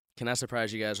 Can I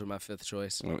surprise you guys with my 5th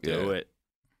choice? Oh, Do it.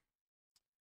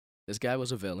 This guy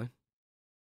was a villain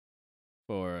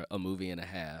for a movie and a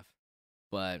half,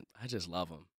 but I just love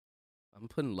him. I'm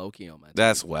putting Loki on my team.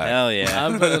 That's whack. Hell yeah.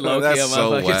 I'm putting Loki That's on my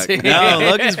so fucking whack. team. No,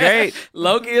 Loki's great.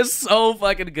 Loki is so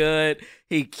fucking good.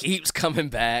 He keeps coming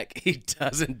back. He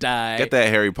doesn't die. Get that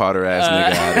Harry Potter ass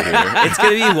nigga out of here. It's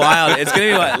gonna be wild. It's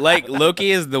gonna be wild. Like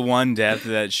Loki is the one death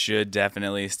that should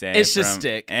definitely stay. It's just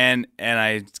stick. And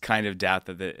I kind of doubt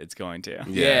that it's going to.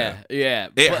 Yeah.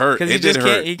 It hurt.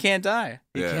 Because he can't die.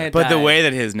 He Yeah. can't But the die. way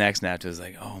that his neck snapped was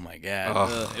like, oh my god.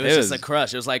 Oh. It was just a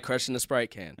crush. It was like crushing the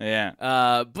Sprite can. Yeah.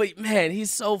 But man,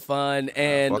 he's so fun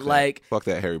and fuck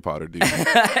that Harry Potter dude.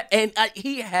 and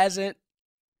he hasn't.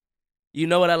 You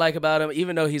know what I like about him?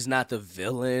 Even though he's not the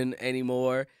villain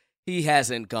anymore, he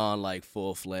hasn't gone like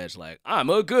full-fledged like, I'm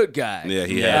a good guy. Yeah,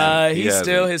 he hasn't. He's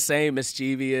still his same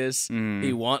mischievous. Mm.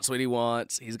 He wants what he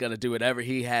wants. He's going to do whatever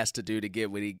he has to do to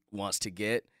get what he wants to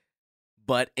get.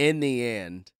 But in the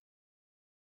end,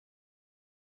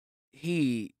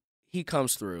 he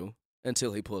comes through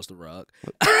until he pulls the rug.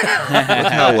 Look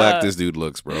how whack this dude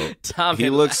looks, bro.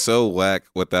 He looks so whack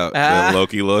without the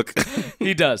Loki look.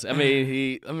 He does. I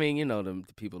mean, you know, the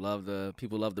people love the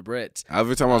Brits.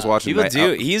 Every time I was watching,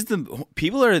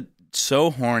 People are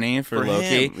so horny for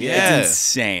Loki. Him. Yeah. It's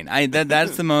insane.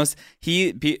 That's the most.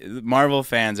 Marvel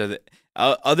fans are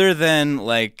other than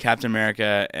like Captain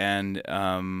America and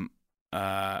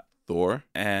Thor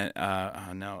and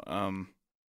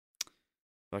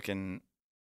fucking.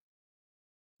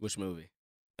 Which movie?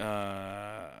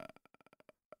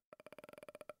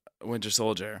 Winter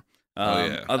Soldier.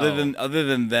 Yeah. Other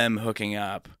than them hooking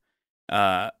up,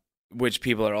 which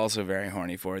people are also very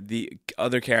horny for. The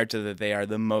other character that they are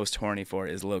the most horny for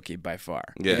is Loki by far.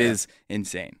 Yeah. It is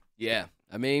insane. Yeah,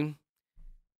 I mean,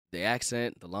 the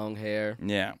accent, the long hair,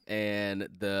 Yeah. and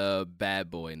the bad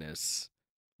boyness.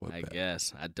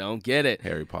 Guess I don't get it.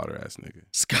 Harry Potter ass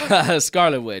nigga.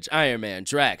 Scarlet Witch, Iron Man,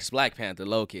 Drax, Black Panther,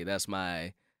 Loki. That's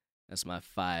my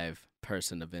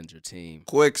 5-person Avenger team.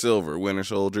 Quicksilver, Winter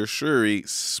Soldier, Shuri,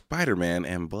 Spider-Man,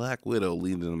 and Black Widow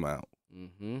leading them out. Do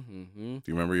you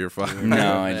remember your 5?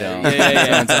 No, I don't.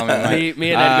 Yeah. Don't tell me why.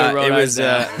 Me and Edgar wrote it was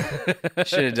down.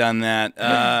 should have done that.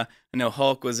 I know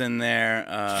Hulk was in there.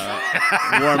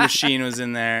 War Machine was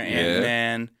in there.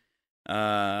 Ant-Man.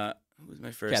 Who was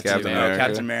my first? Captain America.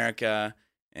 Captain America.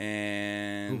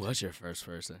 And Who was your first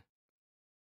person?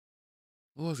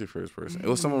 What was your first person? It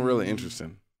was someone really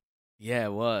interesting. Yeah,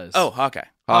 it was. oh, Hawkeye.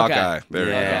 Hawkeye. There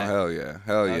we Yeah. go. Hell yeah.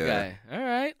 Hell yeah. Okay. All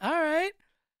right.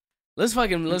 Let's Good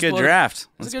pull it- draft. That's a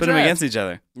Let's good put them draft. against each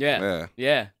other. Yeah.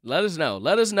 Let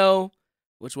us know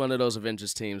which one of those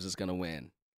Avengers teams is gonna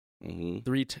win. Mm-hmm.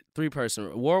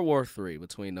 Three-person World War III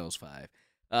between those 5,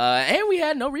 and we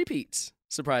had no repeats.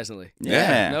 Surprisingly,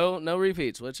 Yeah. no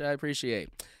repeats, which I appreciate.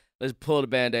 Let's pull the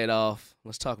Band-Aid off.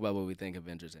 Let's talk about what we think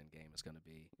Avengers Endgame is gonna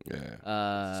be.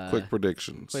 Yeah. Quick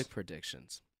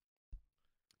predictions.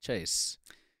 Chase,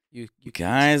 you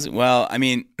Guys, well, I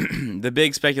mean, the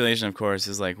big speculation, of course,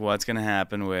 is like what's going to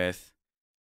happen with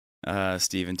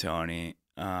Steve and Tony.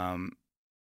 I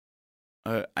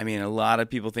mean, a lot of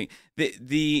people think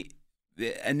the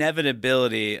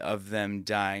inevitability of them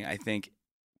dying. I think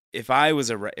if I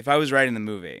was writing the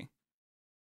movie,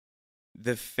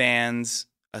 the fans'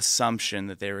 assumption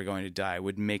that they were going to die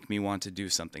would make me want to do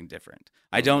something different.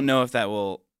 I don't know if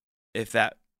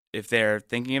they're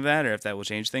thinking of that or if that will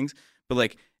change things, but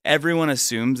like everyone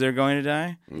assumes they're going to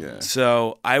die. Yeah.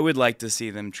 So I would like to see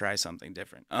them try something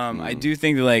different. I do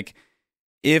think that like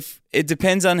if it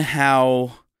depends on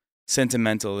how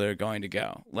sentimental they're going to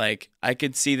go. Like I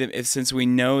could see them since we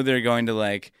know they're going to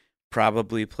like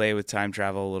probably play with time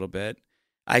travel a little bit.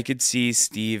 I could see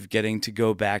Steve getting to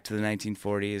go back to the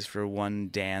 1940s for one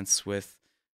dance with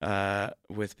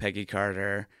Peggy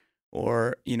Carter,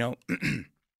 or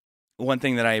one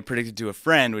thing that I predicted to a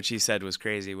friend, which he said was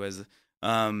crazy, was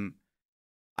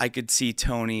I could see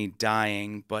Tony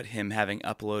dying, but him having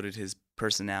uploaded his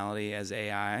personality as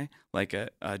AI, like a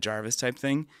Jarvis type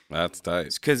thing. That's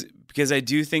tight. Because I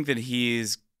do think that he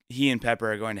and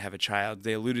Pepper are going to have a child.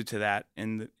 They alluded to that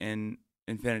in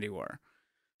Infinity War.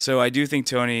 So I do think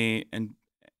Tony and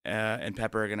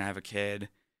Pepper are going to have a kid.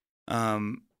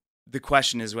 The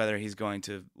question is whether he's going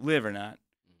to live or not.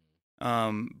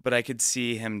 But I could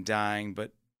see him dying,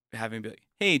 but having be like,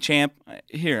 "Hey, champ,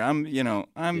 here I'm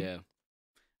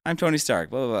Tony Stark."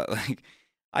 Blah blah blah. Like,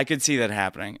 I could see that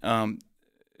happening. I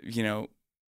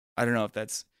don't know if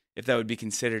that would be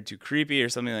considered too creepy or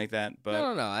something like that.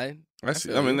 But no. I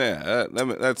see. I mean,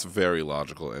 that's a very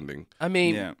logical ending. I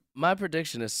mean, yeah. My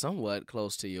prediction is somewhat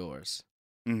close to yours.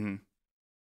 Mm-hmm.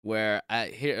 Where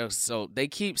so they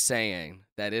keep saying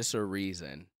that it's a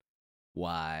reason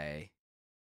why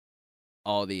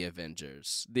all the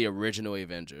Avengers, the original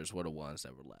Avengers, were the ones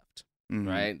that were left, Mm-hmm.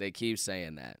 right? They keep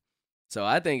saying that. So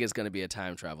I think it's going to be a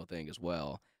time travel thing as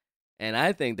well. And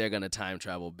I think they're going to time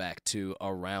travel back to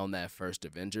around that first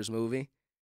Avengers movie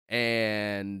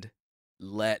and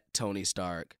let Tony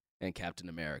Stark and Captain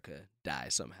America die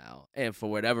somehow. And for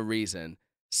whatever reason,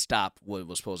 stop what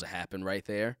was supposed to happen right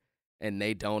there. And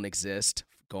they don't exist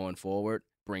going forward.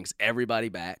 Brings everybody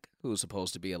back who's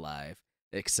supposed to be alive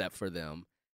except for them.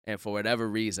 And for whatever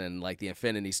reason, like the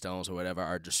Infinity Stones or whatever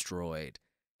are destroyed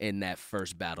in that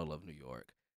first Battle of New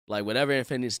York. Like, whatever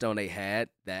Infinity Stone they had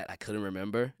that I couldn't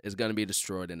remember is going to be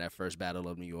destroyed in that first Battle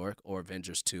of New York or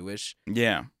Avengers 2-ish.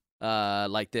 Yeah.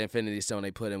 Like the Infinity Stone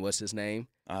they put in, what's his name?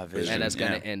 Vision. And that's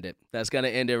going to end it. That's going to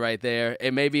end it right there.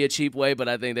 It may be a cheap way, but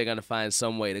I think they're going to find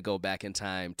some way to go back in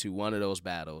time to one of those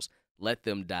battles, let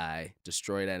them die,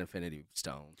 destroy that Infinity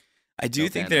Stone. I do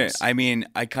think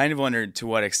I kind of wondered to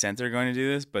what extent they're going to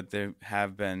do this, but there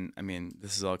have been,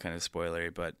 this is all kind of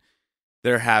spoilery, but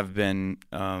there have been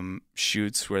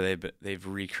shoots where they've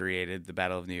recreated the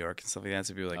Battle of New York and stuff like that.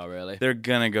 So people are like, oh, really? They're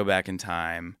gonna go back in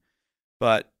time,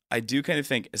 but I do kind of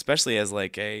think, especially as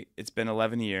like it's been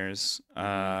 11 years,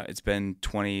 it's been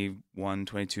 21,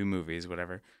 22 movies,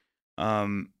 whatever.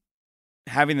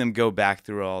 Having them go back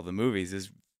through all the movies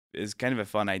is kind of a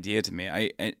fun idea to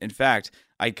me. In fact,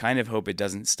 I kind of hope it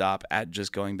doesn't stop at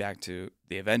just going back to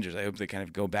the Avengers. I hope they kind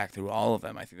of go back through all of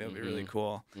them. I think that would be really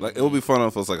cool. Like, it would be fun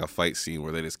if it was like a fight scene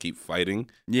where they just keep fighting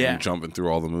and jumping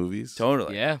through all the movies.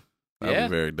 Totally. Yeah. That would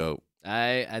be very dope.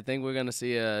 I think we're going to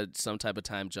see some type of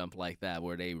time jump like that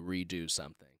where they redo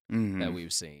something that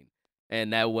we've seen.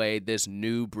 And that way this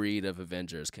new breed of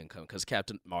Avengers can come, because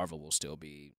Captain Marvel will still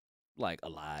be, like,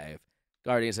 alive.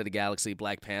 Guardians of the Galaxy,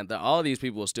 Black Panther, all these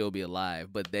people will still be alive,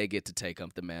 but they get to take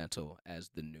up the mantle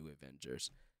as the new Avengers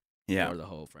for the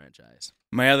whole franchise.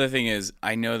 My other thing is,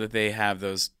 I know that they have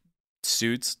those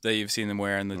suits that you've seen them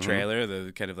wear in the trailer.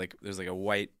 The kind of like, there's like a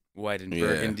white and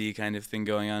burgundy kind of thing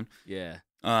going on. Yeah.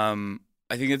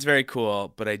 I think it's very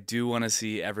cool, but I do want to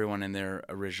see everyone in their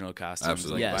original costumes.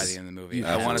 Absolutely. By the end of the movie.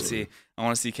 Absolutely. I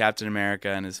want to see Captain America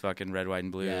and his fucking red, white,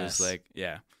 and blues. Yes. Like,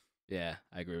 yeah. Yeah,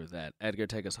 I agree with that. Edgar,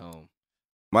 take us home.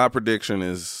 My prediction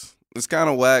is, it's kind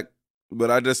of whack,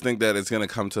 but I just think that it's going to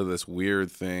come to this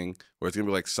weird thing where it's going to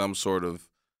be like some sort of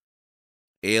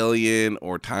alien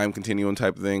or time continuum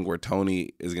type of thing where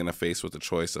Tony is going to face with the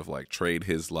choice of like trade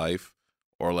his life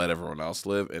or let everyone else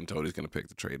live, and Tony's going to pick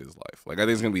to trade his life. Like, I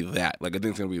think it's going to be that. Like, I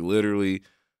think it's going to be literally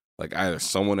like either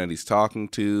someone that he's talking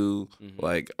to,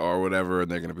 like, or whatever,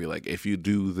 and they're going to be like, if you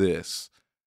do this,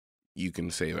 you can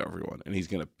save everyone. And he's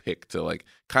going to pick to, like,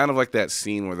 kind of like that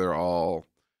scene where they're all,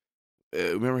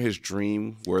 remember his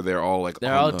dream where they're all like,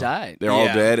 they're all died. They're all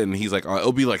dead, and he's like,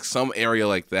 it'll be like some area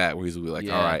like that where he's be like,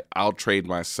 all right, I'll trade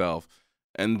myself.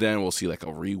 And then we'll see like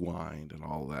a rewind and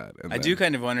all that. And I do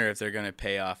kind of wonder if they're going to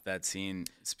pay off that scene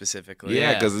specifically.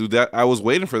 Yeah, because I was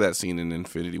waiting for that scene in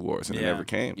Infinity Wars, and it never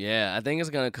came. Yeah, I think it's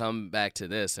going to come back to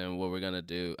this and what we're going to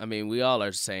do. I mean, we all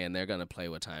are saying they're going to play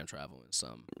with time travel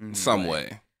in some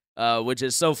way. Which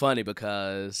is so funny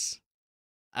because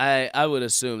I would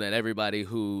assume that everybody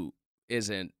who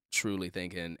isn't truly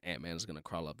thinking Ant-Man is going to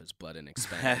crawl up his butt and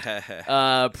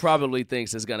expand probably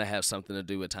thinks it's going to have something to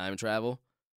do with time travel.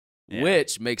 Yeah.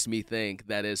 Which makes me think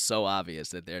that is so obvious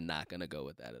that they're not going to go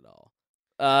with that at all.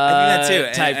 I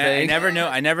think that too. Type thing.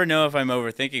 I never know if I'm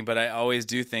overthinking, but I always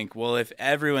do think, well, if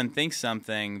everyone thinks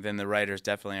something, then the writers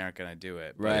definitely aren't going to do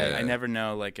it. Right. But I never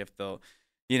know, like, if they'll,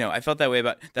 I felt that way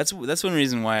about. That's one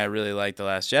reason why I really like The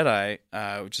Last Jedi,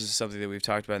 which is something that we've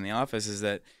talked about in the office, is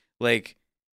that, like,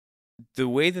 the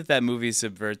way that movie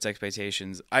subverts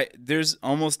expectations. There's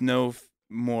almost no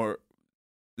more.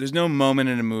 There's no moment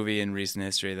in a movie in recent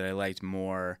history that I liked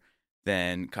more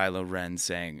than Kylo Ren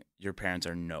saying, "Your parents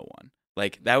are no one."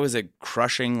 Like, that was a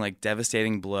crushing, like,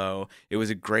 devastating blow. It was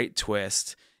a great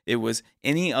twist. It was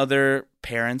any other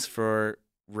parents for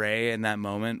Rey in that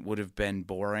moment would have been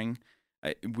boring.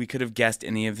 We could have guessed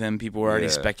any of them. People were already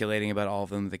speculating about all of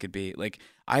them that could be. Like,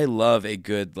 I love a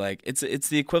good, like, it's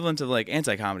the equivalent of, like,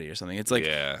 anti-comedy or something. It's like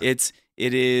it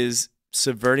is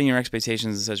subverting your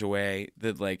expectations in such a way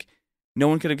that, like, no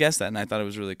one could have guessed that, and I thought it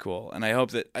was really cool. And I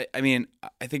hope that I think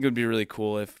it would be really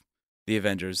cool if the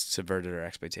Avengers subverted our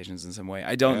expectations in some way.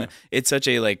 I don't. It's such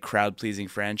a, like, crowd pleasing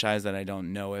franchise that I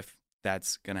don't know if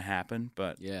that's gonna happen,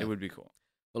 but it would be cool.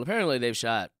 Well, apparently they've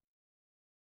shot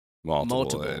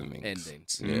multiple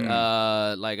endings.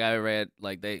 Yeah. Like I read,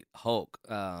 like Hulk.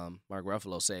 Mark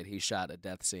Ruffalo said he shot a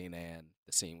death scene and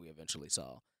the scene we eventually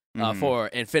saw. For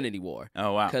Infinity War.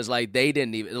 Oh, wow. Because, like, they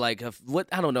didn't even, like,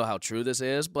 I don't know how true this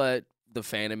is, but the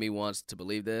fan of me wants to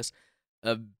believe this.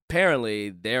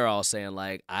 Apparently, they're all saying,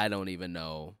 like, I don't even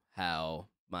know how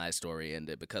my story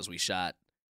ended because we shot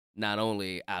not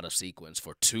only out of sequence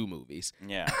for 2 movies,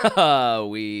 Yeah.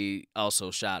 we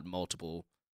also shot multiple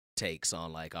takes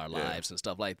on like our lives and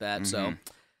stuff like that. So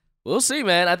we'll see,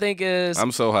 man. I think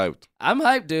I'm so hyped. I'm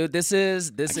hyped, dude. This I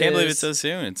can't believe it's so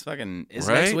soon. It's fucking. It's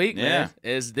Right? next week, Yeah. man.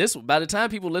 Is this by the time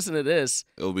people listen to this?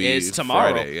 It'll be It's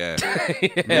tomorrow. Friday,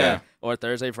 yeah. yeah. Or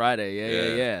Thursday,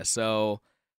 Friday. Yeah. So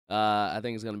I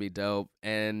think it's gonna be dope.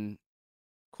 And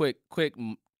quick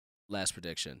last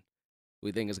prediction.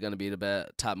 We think it's gonna be the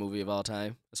top movie of all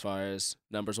time as far as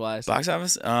numbers wise. Box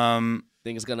office.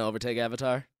 Think it's gonna overtake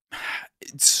Avatar?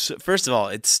 First of all,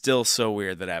 it's still so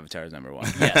weird that Avatar is number 1.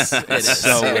 Yes, it is.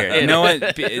 So weird. It You know is.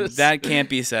 what? That can't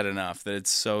be said enough. That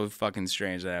it's so fucking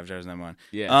strange that Avatar is number 1.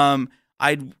 Yeah.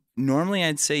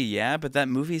 I'd say yeah, but that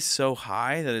movie's so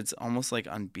high that it's almost like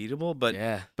unbeatable. But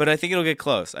Yeah. but I think it'll get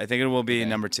close. I think it will be Okay.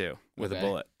 number 2 with Okay. a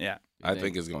bullet. Yeah. I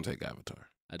think it's gonna take Avatar.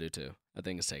 I do too. I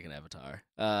think it's taking Avatar.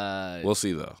 We'll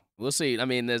see though, We'll see. I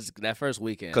mean, there's that first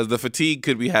weekend. because the fatigue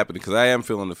could be happening. Because I am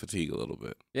feeling the fatigue a little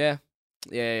bit. Yeah.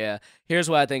 Here's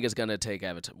why I think it's gonna take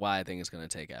Avatar. Why I think it's gonna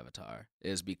take Avatar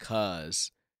is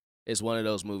because it's one of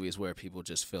those movies where people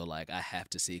just feel like I have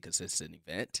to see because it's an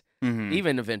event. Mhm.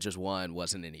 Even Avengers 1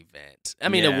 wasn't an event. I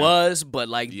mean, Yeah. it was, but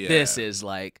like Yeah. this is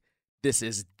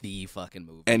the fucking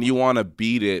movie. And you want to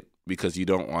beat it because you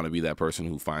don't want to be that person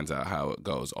who finds out how it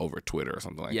goes over Twitter or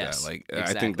something like Yes, that. Like I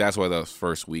exactly. think that's why those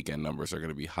first weekend numbers are going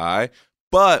to be high.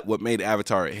 But what made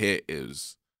Avatar a hit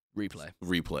is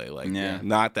replay. Like Yeah.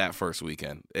 not that first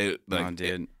weekend. It like Oh,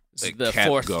 dude. It's it the kept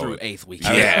 4th going. through 8th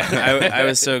weekend. Yeah. I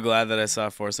was so glad that I saw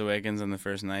Force Awakens on the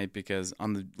first night because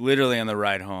literally on the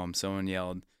ride home, someone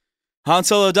yelled, "Han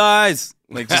Solo dies!"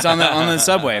 Like just on the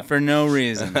subway for no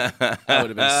reason. I would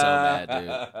have been so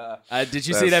mad, dude. Did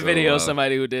you see That's that so video of wild.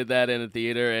 somebody who did that in a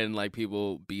theater and like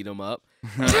people beat him up?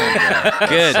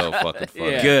 Good. So fucking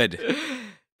funny. Yeah. Good.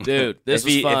 Dude, this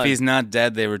was If fun. he's not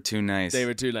dead, they were too nice. They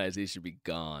were too nice. He should be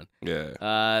gone.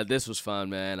 Yeah. This was fun,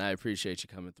 man. I appreciate you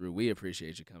coming through. We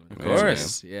appreciate you coming through. Of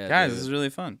course. Yeah, Guys, dude. this is really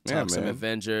fun. Yeah, Talk some man.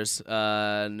 Avengers,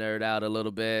 nerd out a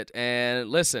little bit. And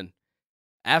listen,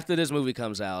 after this movie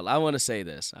comes out, I want to say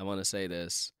this.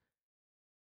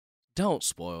 Don't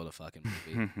spoil the fucking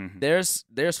movie.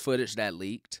 There's footage that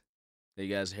leaked. Did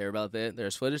you guys hear about that?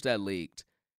 There's footage that leaked.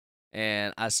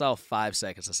 And I saw 5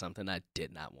 seconds of something I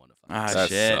did not want to fucking Ah, see. That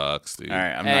shit. sucks, dude. All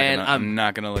right, And I'm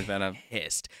not gonna look that up.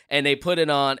 Pissed. And they put it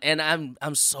on, and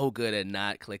I'm so good at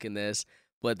not clicking this,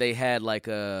 but they had like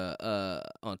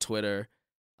on Twitter,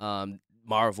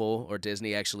 Marvel or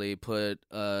Disney actually put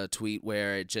a tweet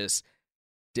where it just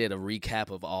did a recap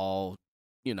of all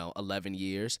 11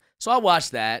 years. So I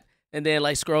watched that, and then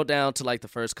like scroll down to like the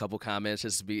first couple comments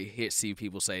just to see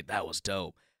people say that was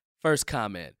dope. First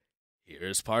comment.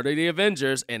 Here's part of the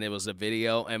Avengers, and it was a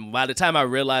video. And by the time I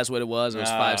realized what it was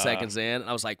 5 seconds in.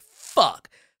 I was like, "Fuck!"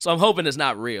 So I'm hoping it's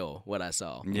not real what I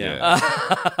saw.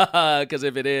 Yeah. Because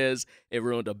if it is, it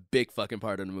ruined a big fucking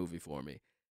part of the movie for me.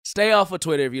 Stay off of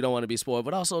Twitter if you don't want to be spoiled,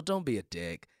 but also don't be a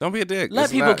dick. Don't be a dick. Let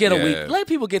It's people not- get a yeah. week. Let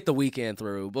people get the weekend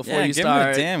through before Yeah, you give start.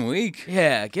 him a damn week.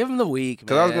 Yeah, give them the week.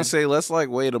 Because I was man. gonna say, let's like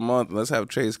wait a month and let's have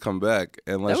Chase come back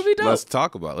and let's would be dope. let's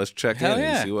talk about it. Let's check Hell in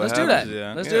yeah. and see what Let's do that. happens.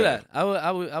 Yeah. Let's Yeah. do that.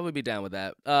 I would be down with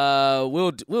that.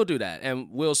 We'll do that, and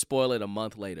we'll spoil it a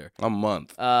month later. A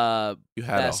month. That You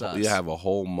have sucks. you have a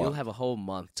whole month. You'll have a whole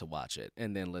month to watch it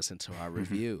and then listen to our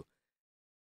review.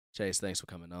 Chase, thanks for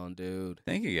coming on, dude.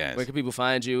 Thank you guys. Where can people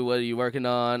find you? What are you working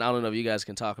on? I don't know if you guys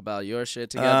can talk about your shit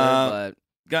together,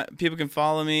 People can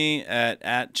follow me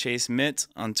at Chase Mitt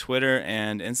on Twitter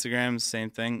and Instagram, same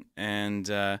thing. And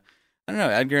I don't know,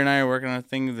 Edgar and I are working on a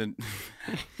thing that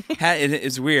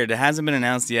it's weird. It hasn't been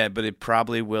announced yet, but it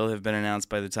probably will have been announced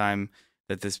by the time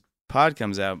that this pod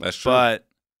comes out. That's true. But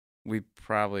we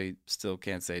probably still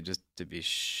can't say just to be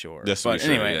sure. Just to be but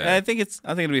sure, anyway, yeah. I think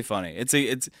it'll be funny.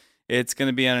 It's going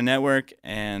to be on a network,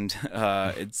 and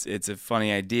it's a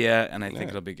funny idea, and I think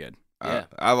it'll be good. Yeah.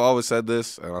 I've always said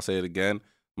this, and I'll say it again.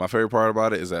 My favorite part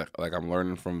about it is that like I'm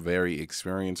learning from very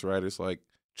experienced writers like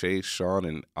Chase, Sean,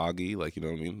 and Augie. Like, you know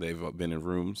what I mean? They've been in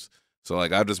rooms, so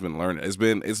like I've just been learning. It's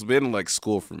been like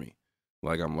school for me.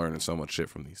 Like I'm learning so much shit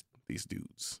from these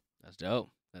dudes. That's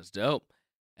dope.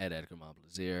 At Edgar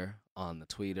Montplaisir on the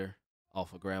Twitter,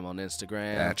 Alphagram on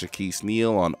Instagram. At Jaquise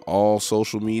Neal on all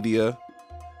social media.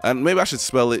 And maybe I should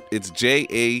spell it. It's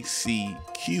JACQUIS.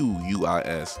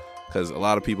 Because a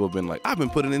lot of people have been like, I've been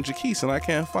putting in Jaquise and I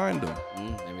can't find them.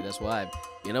 Maybe that's why.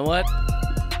 You know what?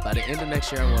 By the end of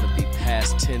next year, I want to be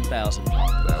past 10,000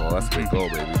 followers. Well, that's a big goal,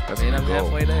 baby. That's I mean, a I'm big goal.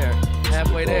 halfway there.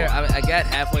 Halfway there. I got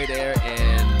halfway there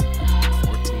in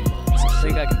 14 months. I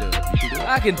think I can do it.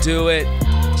 I can do it.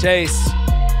 Chase,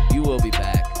 you will be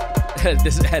back.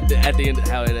 This is at the end,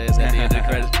 how it is at the end of the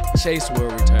credits. Chase will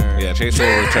return. Yeah, Chase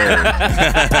will return.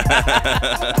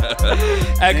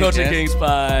 At Culture Kings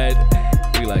Pod.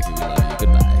 We like you. We love you.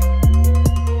 Goodbye.